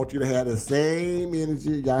 I want you to have the same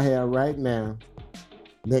energy y'all have right now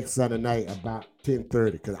next Sunday night about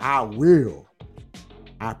 10:30, because I will.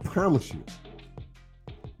 I promise you.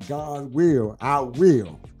 God will. I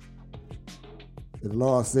will. If the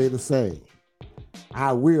Lord say the same,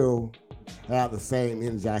 I will have the same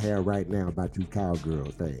energy I have right now about you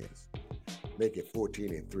Cowgirl fans. Make it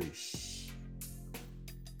 14-3.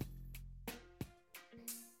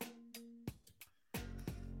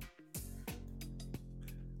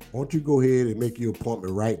 Won't you go ahead and make your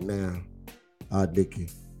appointment right now,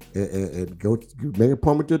 Nicky, and go make an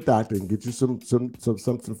appointment with your doctor and get you some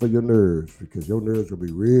something for your nerves, because your nerves gonna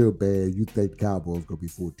be real bad. You think the Cowboys gonna be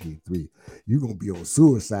 14-3? You gonna be on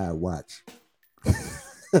suicide watch.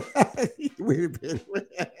 Wait a minute.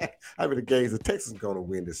 How many games the Texans gonna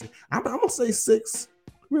win this year? I'm gonna say 6.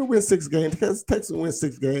 We'll win 6 games because Texans win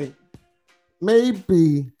 6 games.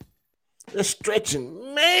 Maybe they're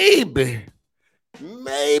stretching. Maybe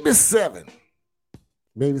 7.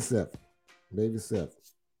 Maybe 7.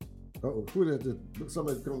 Oh, who that?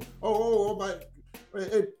 Somebody come. Oh my!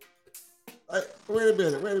 Hey, wait a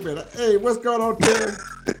minute. Hey, what's going on, Tim?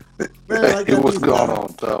 Man, what's going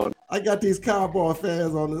on, Tony? I got these Cowboy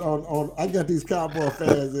fans on. I got these Cowboy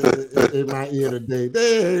fans in my ear today.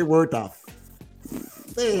 They ain't worth a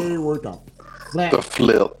flat. The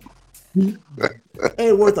flip.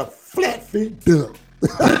 Ain't worth a flat feet duck.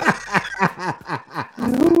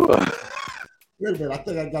 Wait a minute, I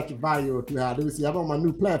think I got your volume too high. Let me see. I'm on my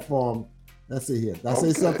new platform. Let's see here. Did I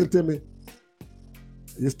say something to me?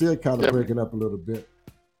 You're still kind of breaking up a little bit.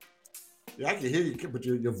 Yeah, I can hear you, but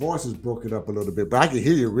your voice is broken up a little bit. But I can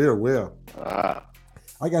hear you real well.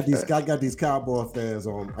 I got these Cowboy fans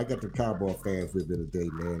on. I got the Cowboy fans with me today,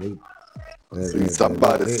 man.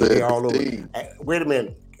 Somebody said they all over. Wait a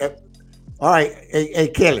minute. All right, hey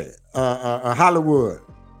Kelly, Hollywood.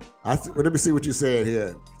 Let me see what you said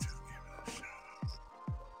here.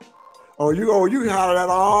 you holler at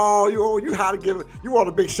all. You holler give. You want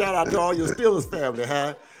a big shout out to all your Steelers family,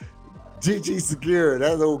 huh? Gigi Segura,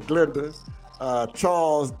 that's old Glenda,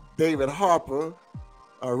 Charles David Harper,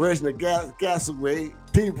 Reginald Gasaway,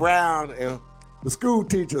 T. Brown, and the school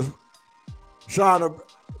teacher, Shauna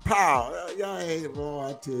Powell. Y'all ain't, boy,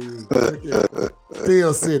 I tell you.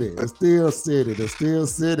 Steel City.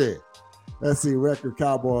 Let's see, welcome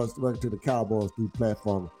to the Cowboys new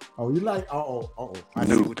platform. Oh, you like,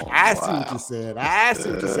 I see what you said.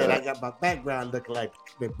 I got my background looking like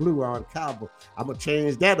the blue on Cowboy. I'm going to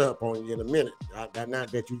change that up on you in a minute. Not that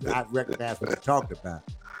I recognize what you're talking about.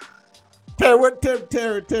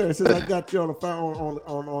 Terry, since I got you on the phone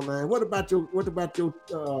online, what about them people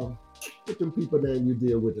that you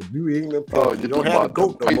deal with, the New England Patriots? You don't have to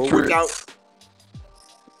go no more.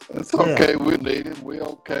 It's okay. We need it. We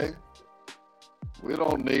okay. We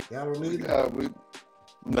don't need it. Y'all don't need it?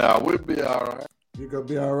 We'll be all right. You gonna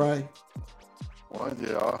be all right? Well,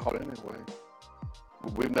 yeah, I hope anyway.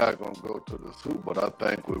 We're not gonna go to the Super, but I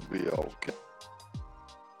think we'll be okay.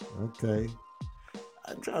 Okay.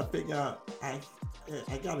 I'm trying to figure out. I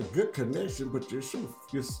got a good connection, but your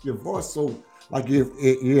voice so like you're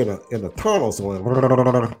in a tunnel somewhere. But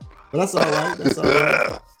that's all right. That's all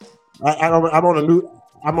right.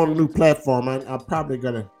 I'm on a new platform. I'm probably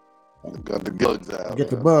gonna got the bugs out. Get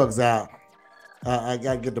the bugs out. I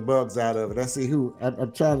gotta get the bugs out of it. Let's see who.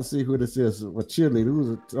 I'm trying to see who this is. A cheerleader.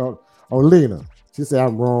 Who's it? Lena. She said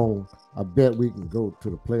I'm wrong. I bet we can go to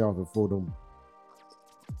the playoffs before them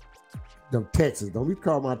Texans. Don't we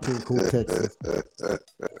call my team cool Texans?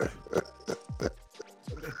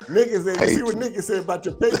 Nikki said, you see what Nikki said about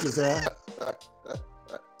your Patriots, huh?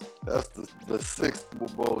 That's the sixth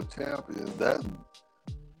Super Bowl champions.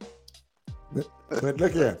 But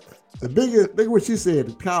look here. Look what she said.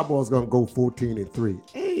 The Cowboys gonna go 14-3.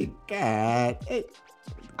 Hey, God. Hey.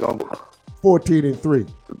 14-3.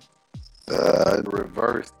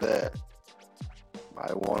 Reverse that.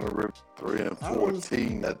 Might want to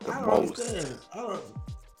 3-14 at the most.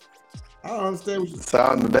 I don't understand what you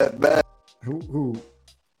sounded that bad. Who?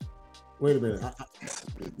 Wait a minute.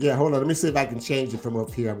 Yeah, hold on. Let me see if I can change it from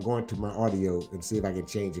up here. I'm going to my audio and see if I can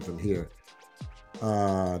change it from here.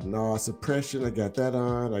 No suppression. I got that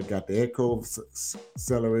on. I got the echo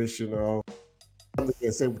acceleration on. I'm going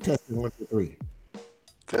to say we're testing 1, 2, 3.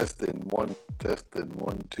 Testing 1,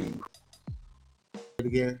 2. It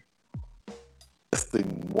again.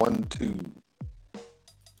 Testing 1, 2.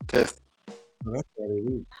 Test. Oh, that's what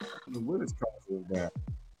it is. What is causing that?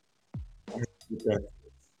 I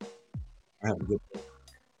have to get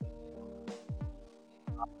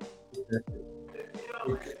that.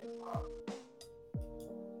 Okay.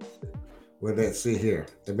 Well, let's see here.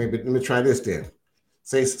 Let me try this then.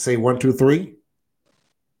 Say 1, 2, 3.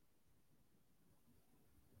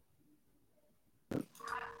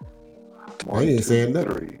 I ain't saying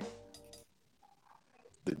nothing.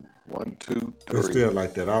 1, 2, 3. It's still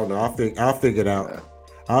like that. I don't know. I'll figure it out. Yeah.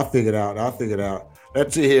 I'll figure it out.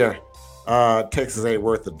 Let's see here. Texas ain't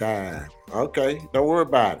worth a dime. Okay, don't worry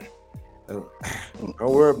about it. Don't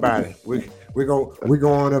worry about it. We're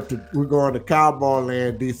going to Cowboy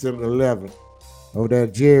Land December 11th over there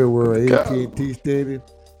at Jerry World, AT&T Stadium,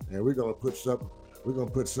 and we're gonna put something.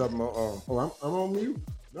 on. Oh, I'm on mute.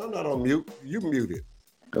 No, I'm not on mute. You muted.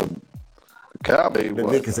 Cowboy. The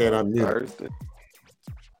nigga said I'm muted. Thursday.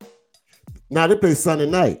 Now they play Sunday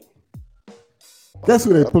night. Guess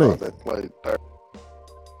who they play? They play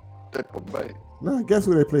Tampa Bay. No, guess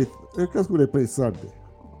who they play? Guess who they play Sunday?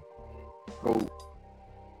 Who?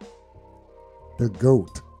 The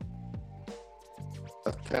GOAT.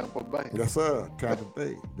 That's Tampa Bay. Yes, sir. Tampa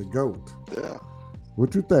Bay. The GOAT. Yeah.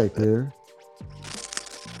 What you think, Terry?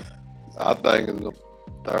 I think it's a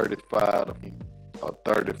 35 or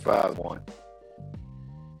 35-1.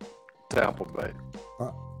 Tampa Bay.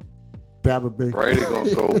 Tampa Bay. Brady gonna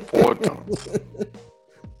throw 4 times.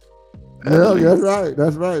 Yeah,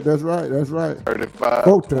 that's right.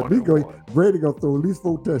 35-21. Brady gonna throw at least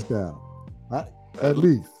 4 touchdowns. Right? At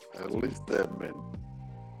least that many.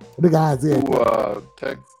 Look at Isaiah.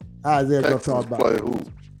 Isaiah gonna talk about play who?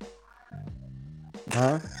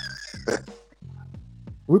 Huh?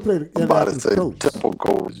 We played the Indianapolis Colts.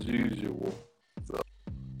 Typical as usual. So.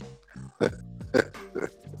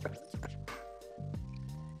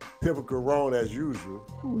 Typical wrong as usual.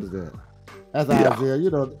 Who is that? That's Isaiah.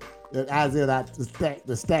 You know, Isaiah,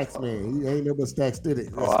 the stacks man. He ain't no but stacks, did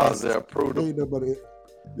it? Isaiah Prudhomme. Ain't nobody.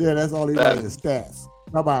 Yeah, that's all he does is stats.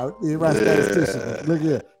 Talk about statistician. Look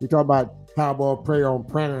here. You talk about Cowboy play on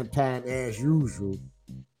prime time as usual.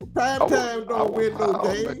 Prime time don't win no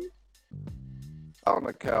game. on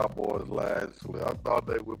the Cowboys last week. I thought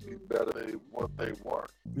they would be better than what they were.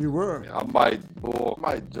 You were. I might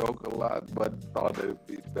joke a lot, but thought they would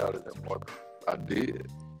be better than what I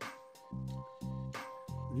did.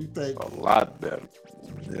 You think a lot better?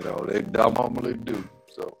 You know, they normally do.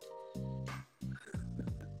 So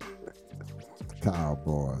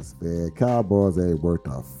Cowboys, man. Cowboys ain't worth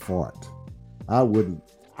a fart. I wouldn't.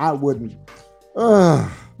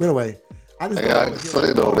 Anyway, I just gotta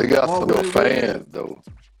say though, they got some good fans though.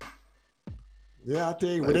 Yeah, I tell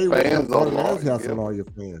you, when they fans are loyal, have some loyal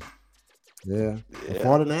fans. Yeah. The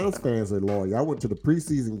 49ers fans are loyal. I went to the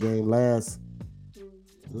preseason game last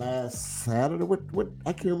Saturday. What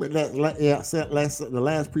I can't remember. The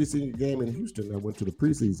last preseason game in Houston. I went to the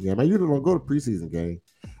preseason game. I usually don't go to preseason game.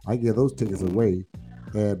 I give those tickets away,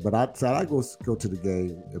 but I decided I go to the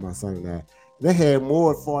game with my son and I. They had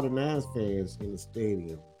more 49ers fans in the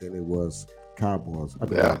stadium than it was Cowboys. I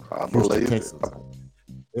believe Texas.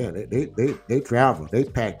 Yeah, they travel. They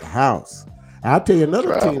pack the house. I'll tell you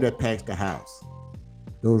another team that packs the house.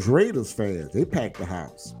 Those Raiders fans, they pack the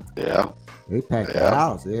house. Yeah. They pack the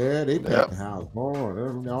house. Yeah, they pack the house. Boy,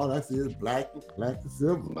 all that's is black and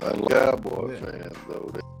silver. Cowboy fans,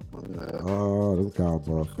 though. Oh, them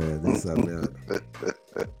Cowboy fans. They something else.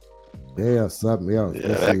 They are something else.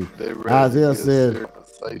 Isaiah said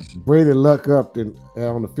Brady luck up on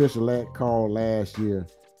the official call last year.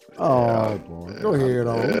 Oh, boy. Go ahead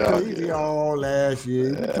on. He did all last year.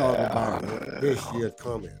 You talking about this year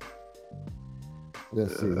coming.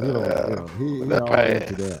 Let's see. He all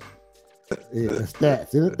into that. Yeah,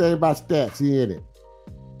 stats. Anything about stats, he in it.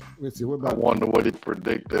 Let's see. What about? I wonder what he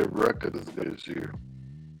predict their record is this year.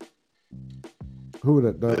 Who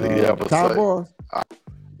the Cowboys?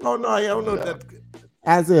 Oh no, I don't know that.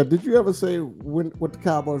 Isaiah, did you ever say what the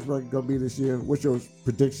Cowboys record gonna be this year? What's your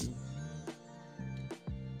prediction?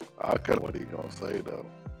 I don't know what he's gonna say though.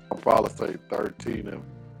 I'll probably say 13.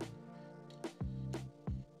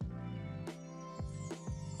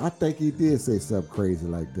 I think he did say something crazy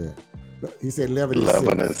like that. He said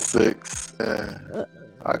 11-6. Yeah,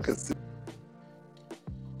 I could see.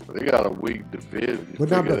 They got a weak division. But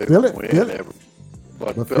now,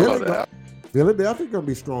 Philadelphia gonna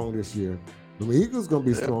be strong this year. The Eagles gonna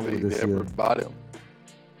be stronger this year. Everybody.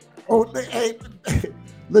 Oh,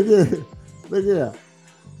 look here.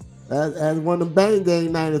 As one of the Bang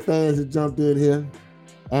Gang 90 fans that jumped in here,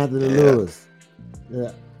 Anthony Lewis.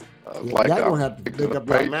 Yeah. Y'all gonna have to pick up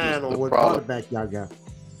your mind on what quarterback y'all got.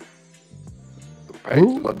 The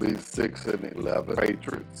Patriots will be 6-11.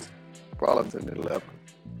 Patriots probably 10-11.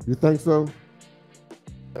 You think so?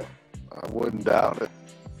 Yeah, I wouldn't doubt it.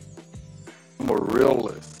 I'm a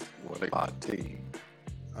realist when it's my team.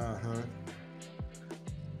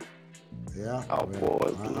 Yeah.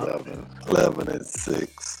 Cowboys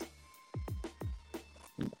 11-6.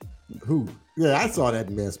 Who? Yeah, I saw that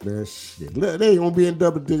mess, man. Shit, they ain't gonna be in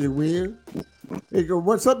double-digit win. They go.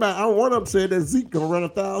 One of them said that Zeke gonna run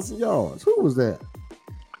 1,000 yards. Who was that?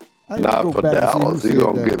 Not for Dallas. He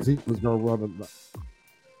gonna get Zeke was gonna run.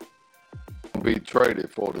 Be traded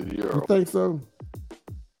for the year. You think so?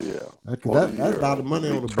 Yeah. That's a lot of money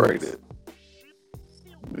on the traded.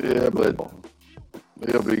 Yeah, but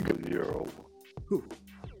he'll be good year over. Who?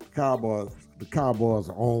 The Cowboys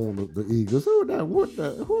own the Eagles. Who that?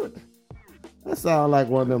 Who? That sound like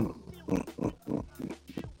one of them.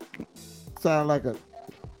 Sound like a.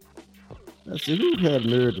 Let's see who had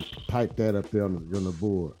nerve to type that up there on the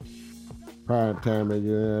board. Prime time.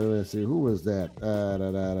 Let's see who was that.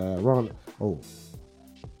 Ron. Oh.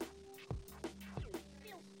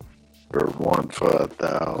 For 1 for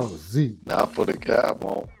 1,000. Oh, Zeke. Not for the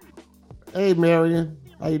Cowboys. Hey, Marion.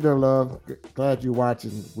 How you doing, love? Glad you're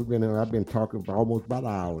watching. I've been talking for almost about an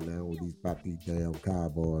hour now about these damn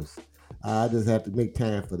Cowboys. I just have to make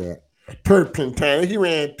time for that. Turpentine. He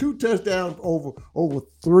ran 2 touchdowns over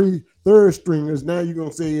 3 third stringers. Now you're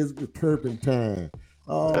gonna say it's turpentine.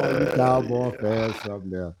 Oh, you Cowboy fans,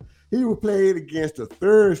 something else. He was played against the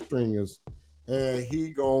third stringers, and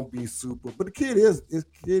he gonna be super. But the kid is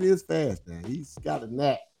fast now. He's got a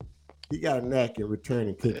knack. He got a knack in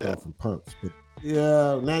returning kickoff and punts. But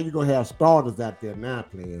yeah, now you're gonna have starters out there now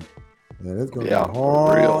playing. And it's gonna be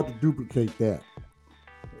hard to duplicate that.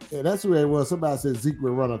 Yeah, that's who it was. Somebody said Zeke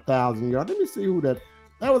will run 1,000 yards. Let me see who that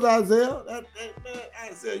was. Isaiah. Man,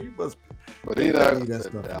 Isaiah, you must. But he not leave that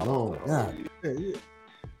stuff alone. Yeah.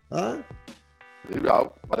 Huh?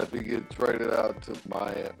 What if he get traded out to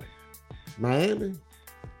Miami? Miami?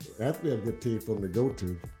 That'd be a good team for him to go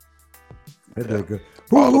to. That'd be good.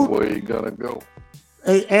 Where he gonna go?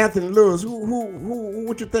 Hey, Anthony Lewis, who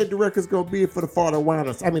what you think the record's gonna be for the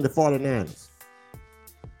 49ers? I mean the 49ers.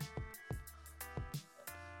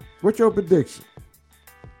 What's your prediction?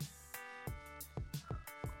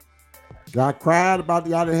 Y'all cried about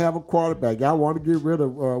y'all didn't have a quarterback. Y'all want to get rid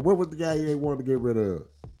of what was the guy they wanted to get rid of?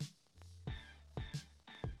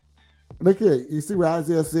 Look here, you see what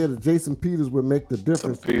Isaiah said that Jason Peters would make the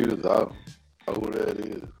difference. Peters, I know who that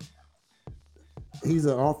is. He's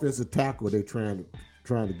an offensive tackle they trying to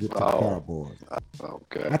get to the Cowboys.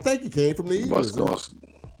 Okay. I think he came from the Eagles.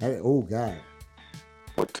 Oh God.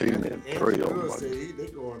 14-3. They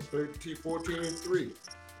going 13, 14-3.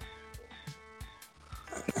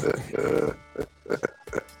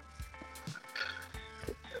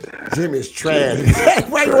 Jimmy's trash.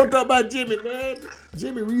 Why you want to talk about Jimmy, man?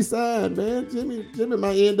 Jimmy re-signed, man. Jimmy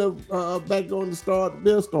might end up back on the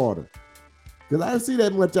Bill starter. Because I didn't see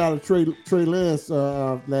that much out of Trey Lance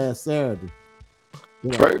last Saturday.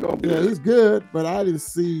 Trey gonna be he's good, but I didn't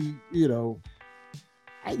see, just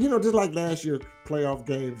like last year's playoff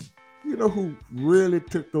games, you know who really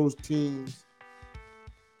took those teams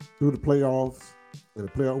through the playoffs and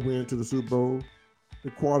the playoff win to the Super Bowl? The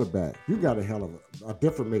quarterback. You got a hell of a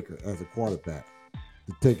different maker as a quarterback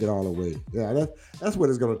to take it all away. Yeah, that's what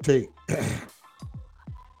it's going to take.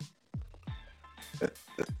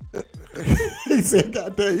 He said,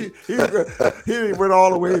 God damn, he went all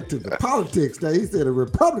the way to the politics. Now he said a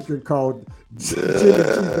Republican called Jimmy G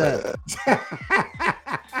back.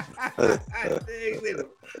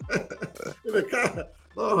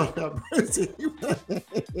 Lord have mercy.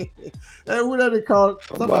 And what did they call it?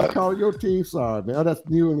 Somebody called your team sorry, man. Oh, that's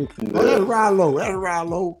new. Oh, that's Rilo. That's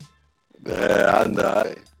Rilo. Yeah, I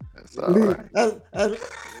know. That's all right.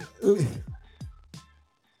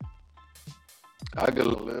 I could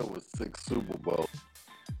live with 6 Super Bowls.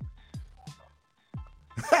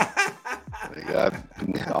 They got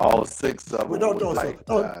all 6 of them. Don't start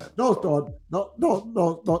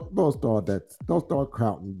that. Don't start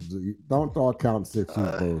counting. Don't start counting 6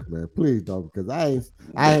 Super Bowls, man. Please don't, because I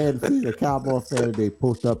hadn't seen a Cowboy fan they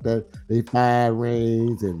post up that they 5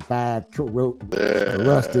 rings and 5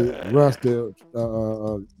 rusty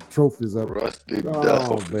trophies up. Rusty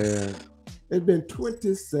oh man. It's been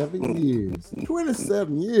 27 years.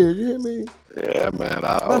 27 years, you hear me? Yeah, man.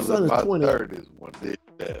 I was in my 30s when they did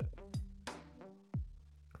that.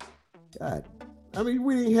 God. I mean,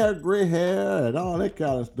 we didn't have gray hair and all that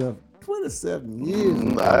kind of stuff. 27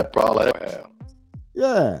 years. I probably have.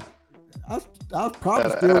 Yeah. I was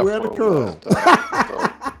probably still wearing the curl.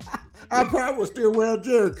 I probably was still wearing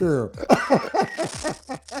Jerry curl.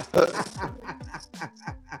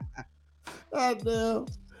 God damn.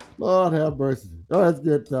 Lord have mercy. Oh, that's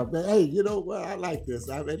good stuff, man. Hey, you know what? I like this.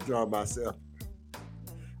 I've enjoyed myself.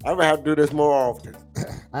 I'm gonna have to do this more often.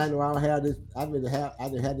 I know I don't have this. I didn't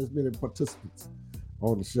have this many participants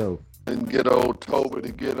on the show. Didn't get old Toby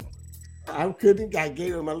to get him. I couldn't. I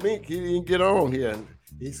gave him a link. He didn't get on here.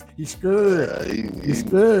 He's scared. Yeah, he's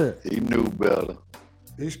scared. He knew better.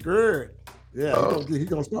 He's scared. Yeah, he's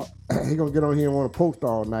gonna stop. He's gonna get on here and want to post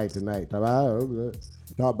all night tonight.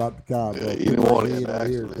 Talk about the Cowboys. Yeah, he didn't want him to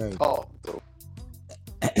actually talk though.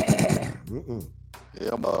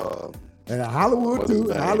 And Hollywood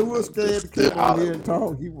too. Hollywood scared to come on here and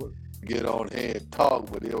talk. He would get on here and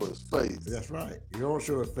talk, but it was his face. That's right. He don't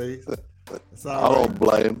show his face. That's I don't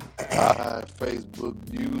blame him. I had Facebook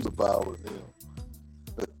news about him.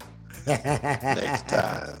 Next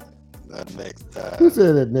time. Not next time. Who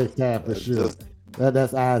said that next time for sure?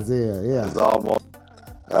 That's Isaiah. Yeah. It's almost.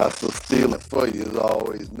 That's a stealing for you. It's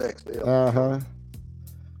always next day.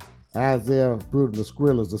 Isaiah Bruton, the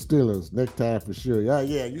Steelers, next time for sure. Yeah,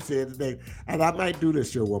 you said today. And I might do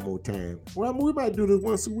this show one more time. Well, we might do this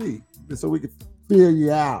once a week so we can fill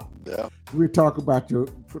you out. Yeah. We talk about your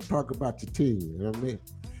team. You know what I mean?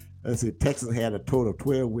 Let's see, Texas had a total of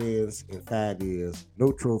 12 wins in 5 years.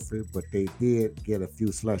 No trophy, but they did get a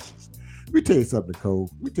few slushes. Let me tell you something, Cole.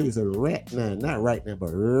 Let me tell you something right now. Not right now,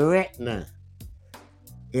 but right now.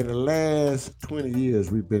 In the last 20 years,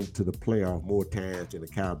 we've been to the playoff more times than the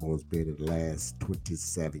Cowboys been in the last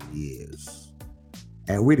 27 years.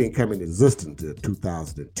 And we didn't come into existence until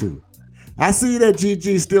 2002. I see that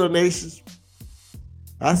GG still a nation.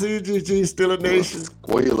 I see GG still a nation.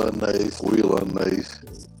 Squealer nation.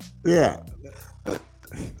 Yeah.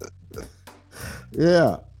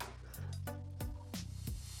 Yeah.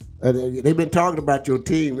 And they've been talking about your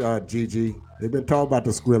team, GG. They've been talking about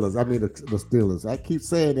the Squillers. I mean the Steelers. I keep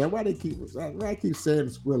saying that. Why I keep saying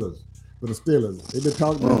the Squillers for the Steelers? They've been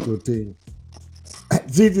talking about your team.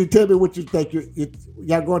 GG, tell me what you think.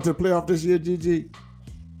 Y'all going to the playoff this year, GG?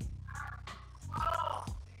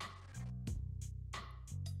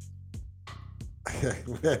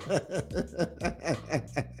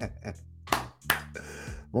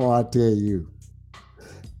 Boy, I tell you.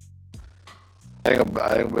 I ain't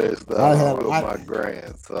gonna start with my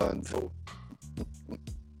grandson. So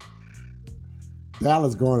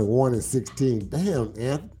Dallas going to 1-16. Damn,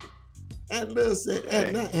 Anthony. Anthony Lewis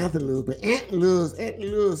said, not Anthony Lewis, but Anthony Lewis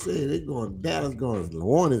said they going, Dallas going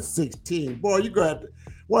 1-16. Boy, you got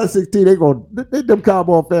 1-16. They them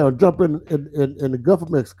Cowboy fans jump in the Gulf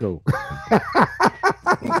of Mexico.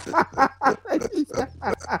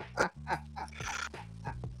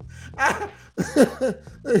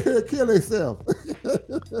 They kill themselves.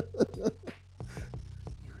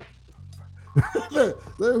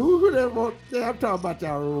 Who that want? Yeah, I'm talking about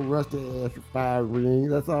y'all old rusty ass 5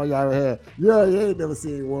 rings. That's all y'all had. Yeah, you ain't never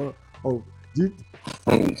seen one. Oh,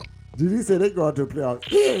 GD said they go out to the playoffs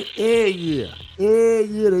every year. Every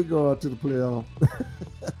year they go out to the playoffs.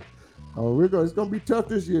 Oh, it's gonna be tough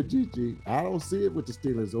this year, GG. I don't see it with the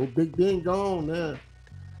Steelers. Oh, Big Ben gone now.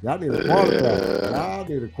 Y'all need a quarterback. Y'all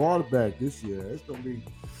need a quarterback this year. It's gonna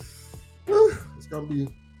be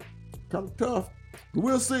kind of tough. But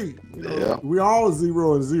we'll see. We all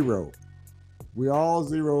 0-0. We all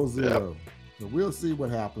 0-0. Yep. So we'll see what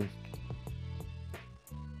happens.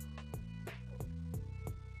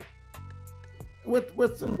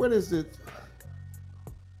 What is it?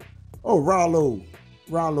 Oh, Rollo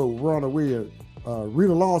Williams,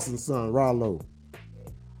 Rita Lawson's son, Rollo.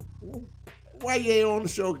 Why you ain't on the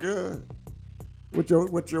show, girl? With your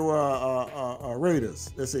Raiders.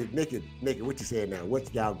 Let's say, Nicky, what you saying now?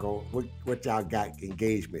 What y'all got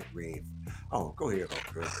engagement ring? Oh, go ahead,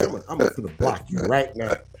 girl. I'm gonna block you right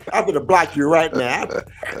now. I'm gonna block you right now.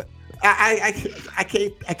 I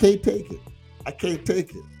can't take it. I can't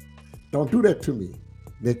take it. Don't do that to me,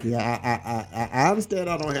 Nicky. I understand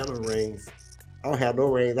I don't have no rings. I don't have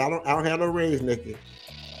no rings. I don't have no rings, Nicky.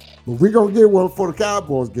 But we're gonna get one before the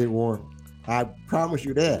Cowboys get one. I promise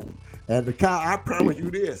you that. And I promise you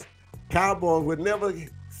this: Cowboys would never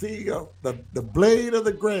see the blade of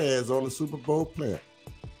the grass on the Super Bowl player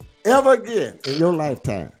ever again in your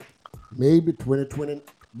lifetime. Maybe 2020,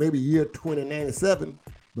 maybe year 2097,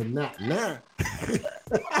 but not now.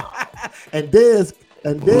 and Dez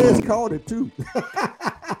called it too.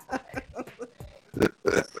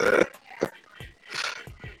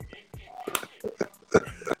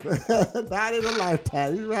 Not in a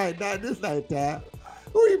lifetime. You're right. Not this lifetime.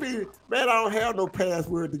 Who you mean? Man, I don't have no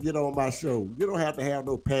password to get on my show. You don't have to have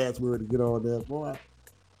no password to get on there, boy.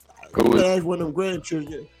 Ask one of them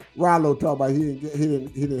grandchildren. Rollo talking about he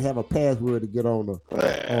didn't have a password to get on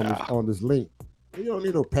this link. You don't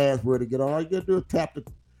need no password to get on. All you gotta do is tap the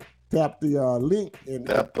link and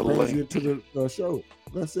brings you into the show.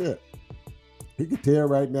 That's it. He can tell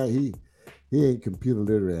right now he ain't computer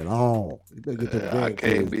literate at all. I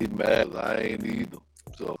can't be mad. I ain't either.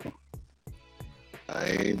 So I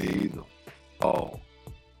ain't either. Oh.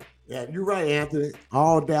 Yeah, you're right, Anthony.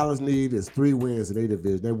 All Dallas need is 3 wins in their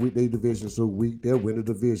division. Their division so weak, they'll win the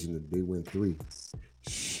division if they win 3.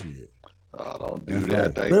 Shit. I don't do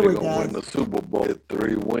that. I think they're gonna win the Super Bowl with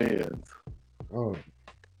 3 wins. Oh.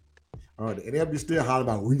 And they'll be still hollering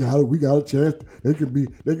about we got a chance. They could be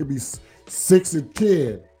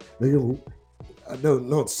 6-10. They can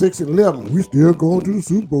no 6-11. We still going to the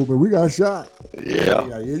Super Bowl, but we got a shot.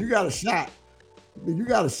 Yeah, you got a shot. You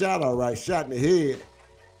got a shot, all right. Shot in the head.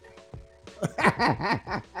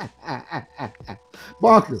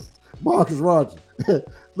 Marcus Rogers.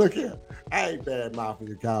 Look here. I ain't bad mouthing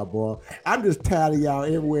your Cowboy. I'm just tired of y'all.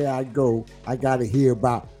 Everywhere I go, I gotta hear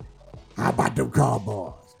about how about them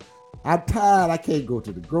Cowboys. I'm tired. I can't go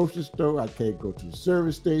to the grocery store. I can't go to the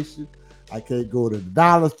service station. I can't go to the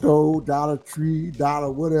dollar store, Dollar Tree,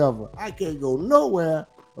 Dollar whatever. I can't go nowhere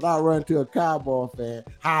without running to a Cowboy fan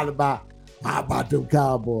hollering about how about them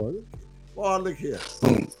Cowboys. Boy, look here.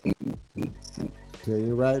 Tell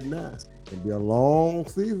you right now, it'll be a long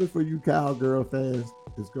season for you Cowgirl fans.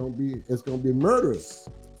 It's gonna be murderous.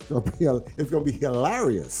 It's gonna be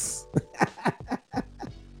hilarious.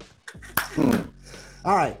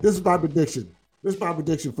 All right, this is my prediction. This is my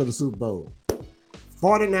prediction for the Super Bowl.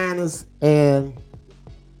 49ers and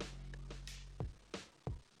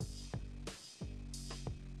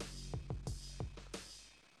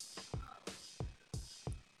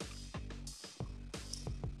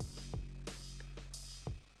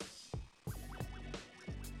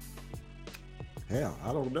hell,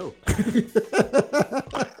 I don't know.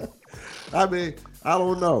 I mean, I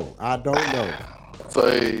don't know.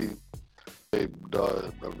 Say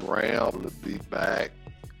the Rams will be back.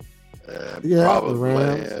 The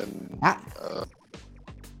Rams.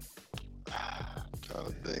 Trying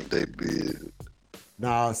to think, they be.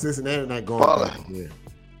 No, Cincinnati not going back. Yeah.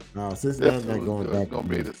 No, Cincinnati not going back. It's gonna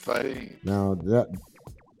be the same. No,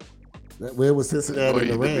 where was Cincinnati and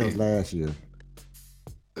the Rams last year?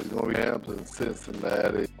 going to be Rams in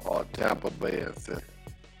Cincinnati or Tampa Bay and Cincinnati.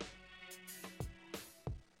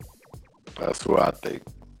 That's what I think.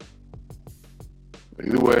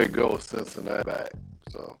 Either way it goes, Cincinnati back.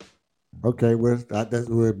 So. Okay, well, that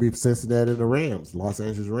would be Cincinnati and the Rams, Los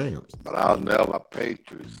Angeles Rams. But I'll never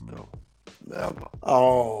Patriots though. Never.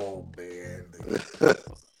 Oh man.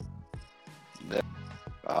 Never.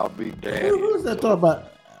 I'll be damned. Who's that talking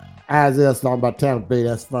about? Isaiah's talking about Tampa Bay.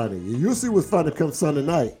 That's funny. You'll see what's funny come Sunday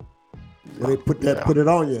night when they put it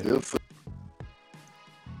on you.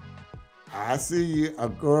 I see you, a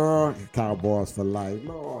girl, Cowboys for life.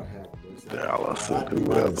 Lord have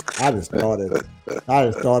mercy. I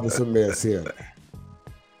just started some mess here.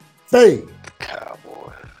 Faye.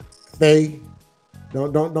 Cowboys. Faye.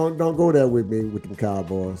 Don't go there with me with them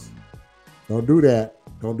Cowboys. Don't do that.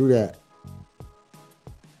 Don't do that.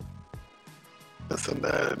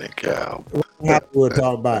 Cincinnati and Cowboys. What we're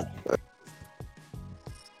talking about?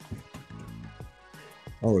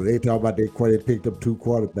 Oh, they talking about they picked up 2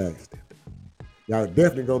 quarterbacks. Y'all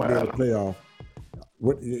definitely gonna be in the playoff.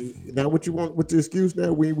 What you want? What's the excuse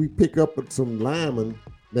now? When we pick up some linemen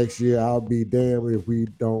next year, I'll be damned if we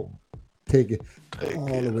don't take it all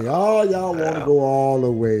the way. Oh, y'all want to go all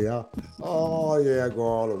the way? Oh yeah, go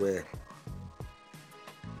all the way.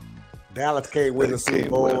 Dallas can't win the Super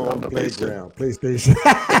Bowl on the playground, PlayStation.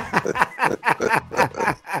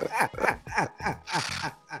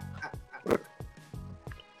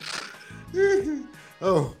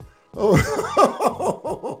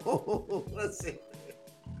 Let's see.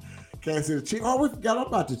 Can't see the Chiefs. Oh, we forgot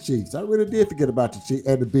about the Chiefs. I really did forget about the Chiefs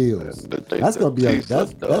and the Bills. That's gonna be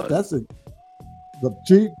that's the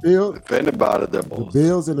Chiefs, Bills. If anybody, the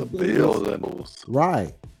Bills and the Bills.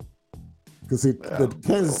 Right. Because the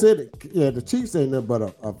Kansas City, the Chiefs ain't nothing but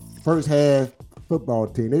a first half football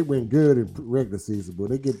team. They win good in regular season, but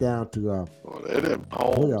they get down to well, they didn't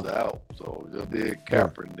Holmes out, so just did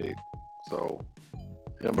Kaepernick. So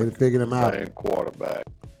they figured him out. Same quarterback.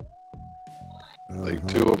 Like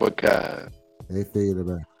 2 of a kind. They figured him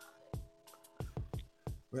out.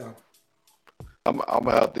 Well, I'm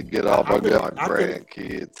gonna have to get off. I got my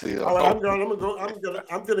grandkids here. All right, I'm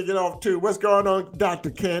gonna get off too. What's going on, Dr.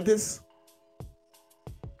 Candace?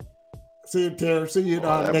 See you, Terry. See you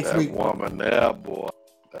next week. That woman there, boy.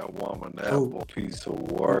 Piece of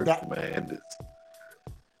work, man.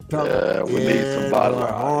 We need somebody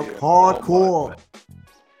hardcore.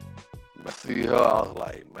 I see her, I was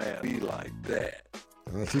like, man, be like that.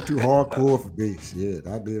 She's too hardcore for me. Shit,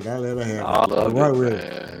 I let her have it. I love Run it, with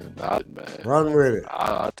man. it. Run with it.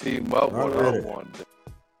 I'll team up with her one day.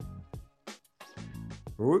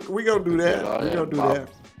 We gonna do that.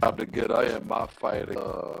 I have to get her in my fight.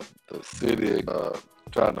 The city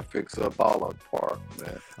trying to fix up Ballard Park,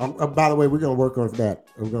 man. By the way, we're gonna work on that.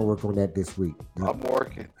 We're gonna work on that this week. I'm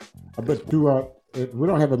working. But we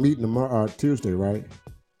don't have a meeting tomorrow, Tuesday, right?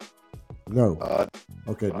 No.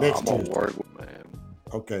 Okay, next I'm Tuesday. Gonna work with, man.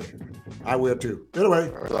 Okay, I will too. Anyway,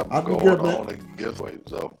 I'll be good, man.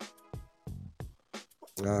 So.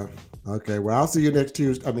 Okay, well, I'll see you next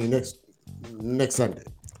Tuesday. I mean, next Sunday.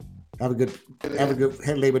 Have a good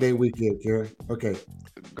Labor Day weekend, Kerry. Okay.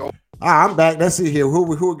 Go. I'm back. Let's see here. Who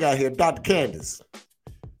we got here? Dr. Candace,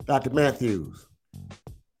 Dr. Matthews.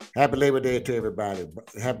 Happy Labor Day to everybody.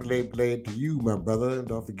 Happy Labor Day to you, my brother. And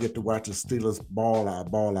don't forget to watch the Steelers ball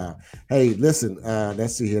out. Hey, listen,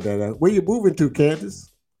 let's see here. Where you moving to,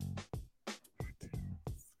 Candace?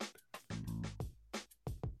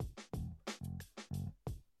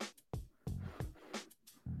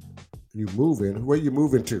 You moving? Where you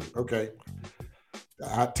moving to? Okay.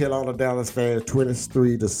 I tell all the Dallas fans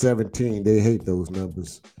 23-17. They hate those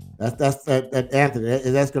numbers. That's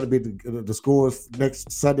Anthony. That's going to be the scores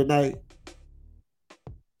next Sunday night.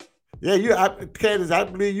 Yeah, Candace, I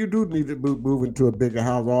believe you do need to move into a bigger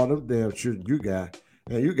house. All them damn shit you got,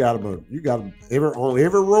 and you got them on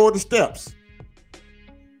every row of the steps.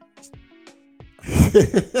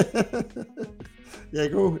 Yeah,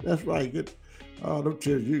 go. That's right. Get all them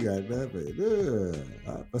chairs you got, man.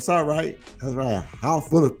 That's all right. That's right. A house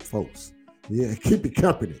full of folks. Yeah, keep you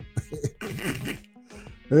company.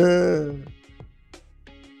 That's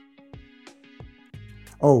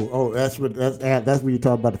when you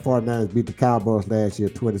talk about the 49ers beat the Cowboys last year,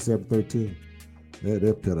 27-13.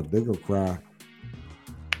 They're pit up. They're gonna cry.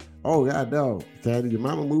 Oh God, no. Candy, your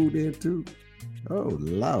mama moved in too. Oh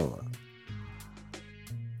Lord.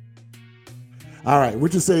 All right,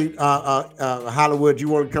 what you say, Hollywood? You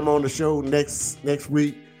want to come on the show next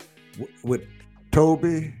week with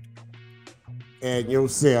Toby and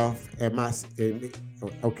yourself and my?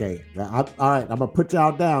 Okay, all right. I'm gonna put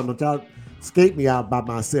y'all down. Don't y'all skate me out by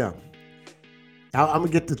myself. I'm gonna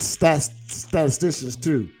get the statisticians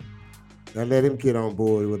too, and let him get on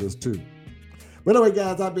board with us too. But anyway,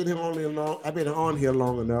 guys, I've been on here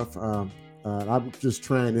long enough. I'm just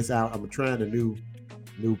trying this out. I'm trying a new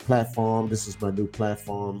platform. This is my new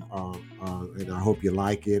platform, and I hope you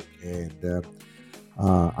like it. And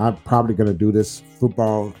I'm probably gonna do this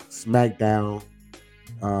football SmackDown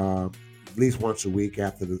at least once a week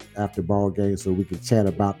after ball games, so we can chat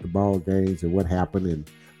about the ball games and what happened and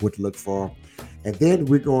what to look for. And then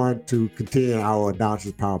we're going to continue our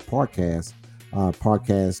Adulterous Power podcast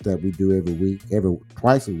that we do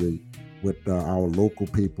twice a week with our local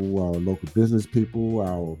people, our local business people,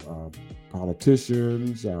 our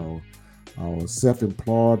politicians, our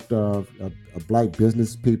self-employed black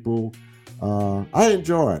business people. I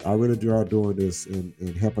enjoy it. I really enjoy doing this and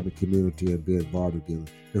helping the community and being involved again.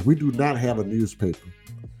 Because we do not have a newspaper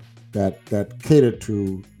that cater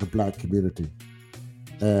to the black community.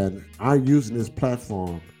 And I'm using this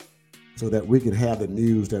platform so that we can have the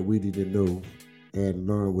news that we need to know and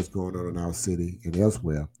learn what's going on in our city and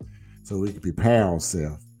elsewhere, so we can prepare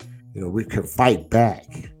ourselves. We can fight back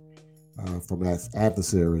from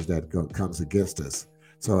adversaries that comes against us.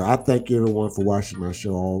 So I thank everyone for watching my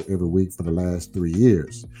show every week for the last 3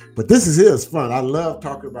 years. But this is fun. I love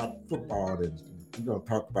talking about football, and we're going to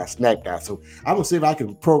talk about SmackDown. So I'm going to see if I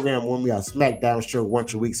can program one of our SmackDown show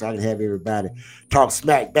once a week so I can have everybody talk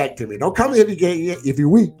smack back to me. Don't come here if you're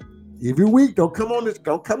weak. If you're weak, don't come on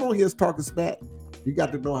here talking smack. You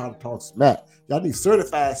got to know how to talk smack. Y'all need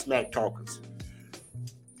certified smack talkers.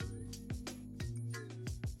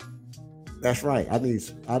 That's right. I need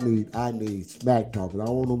smack talkers. I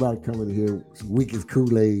don't want nobody coming here weak as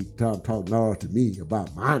Kool-Aid talk noise to me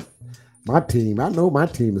about my team. I know my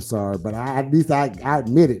team is sorry, but at least I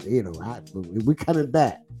admit it. We're coming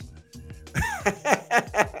back.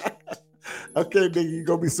 Okay, nigga, you're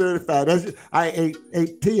gonna be certified. I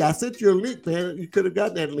sent you a link, man. You could have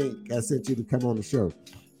got that link. I sent you to come on the show.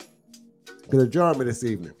 Could have joined me this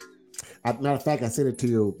evening. Matter of fact, I sent it to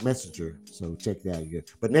your messenger, so check that out again.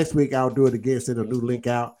 But next week, I'll do it again, send a new link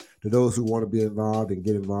out to those who want to be involved and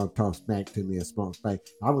get involved, talk smack to me and small smack.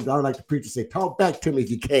 I would like the preacher to say, talk back to me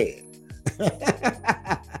if you can.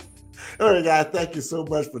 All right, guys, thank you so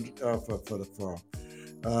much for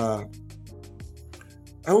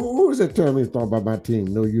who was that telling me to talk about my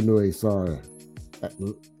team? No, you know he's sorry.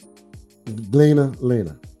 Lena,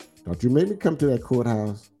 don't you make me come to that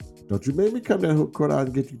courthouse. Don't you make me come down to the courthouse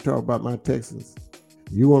and get you to talk about my Texans.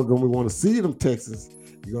 You want to see them Texans.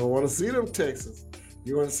 You're going to want to see them Texans.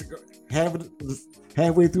 You want to see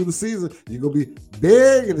halfway through the season, you're going to be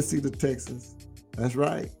begging to see the Texans. That's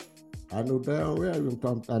right. I know damn well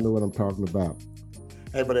I know what I'm talking about.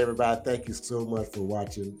 Hey, but everybody, thank you so much for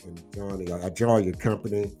watching and joining. I enjoy your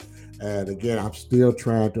company. And again, I'm still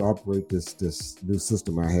trying to operate this new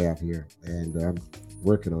system I have here. And I'm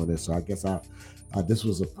working on this. So I guess this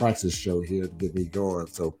was a practice show here to get me going.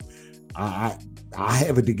 So I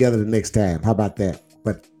have it together the next time. How about that?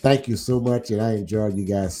 But thank you so much, and I enjoyed you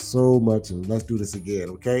guys so much. And let's do this again,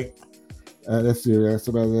 okay? Let's see.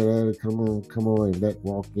 Somebody come on, and let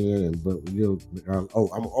walk in. I'm gonna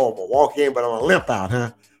walk in, but I'm gonna limp out,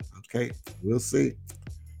 huh? Okay, we'll see.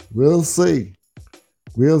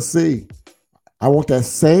 I want that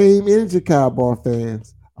same energy, Cowboy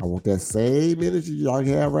fans. I want that same energy y'all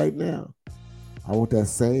have right now. I want that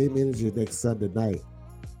same energy next Sunday night.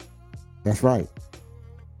 That's right.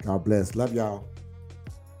 God bless. Love y'all.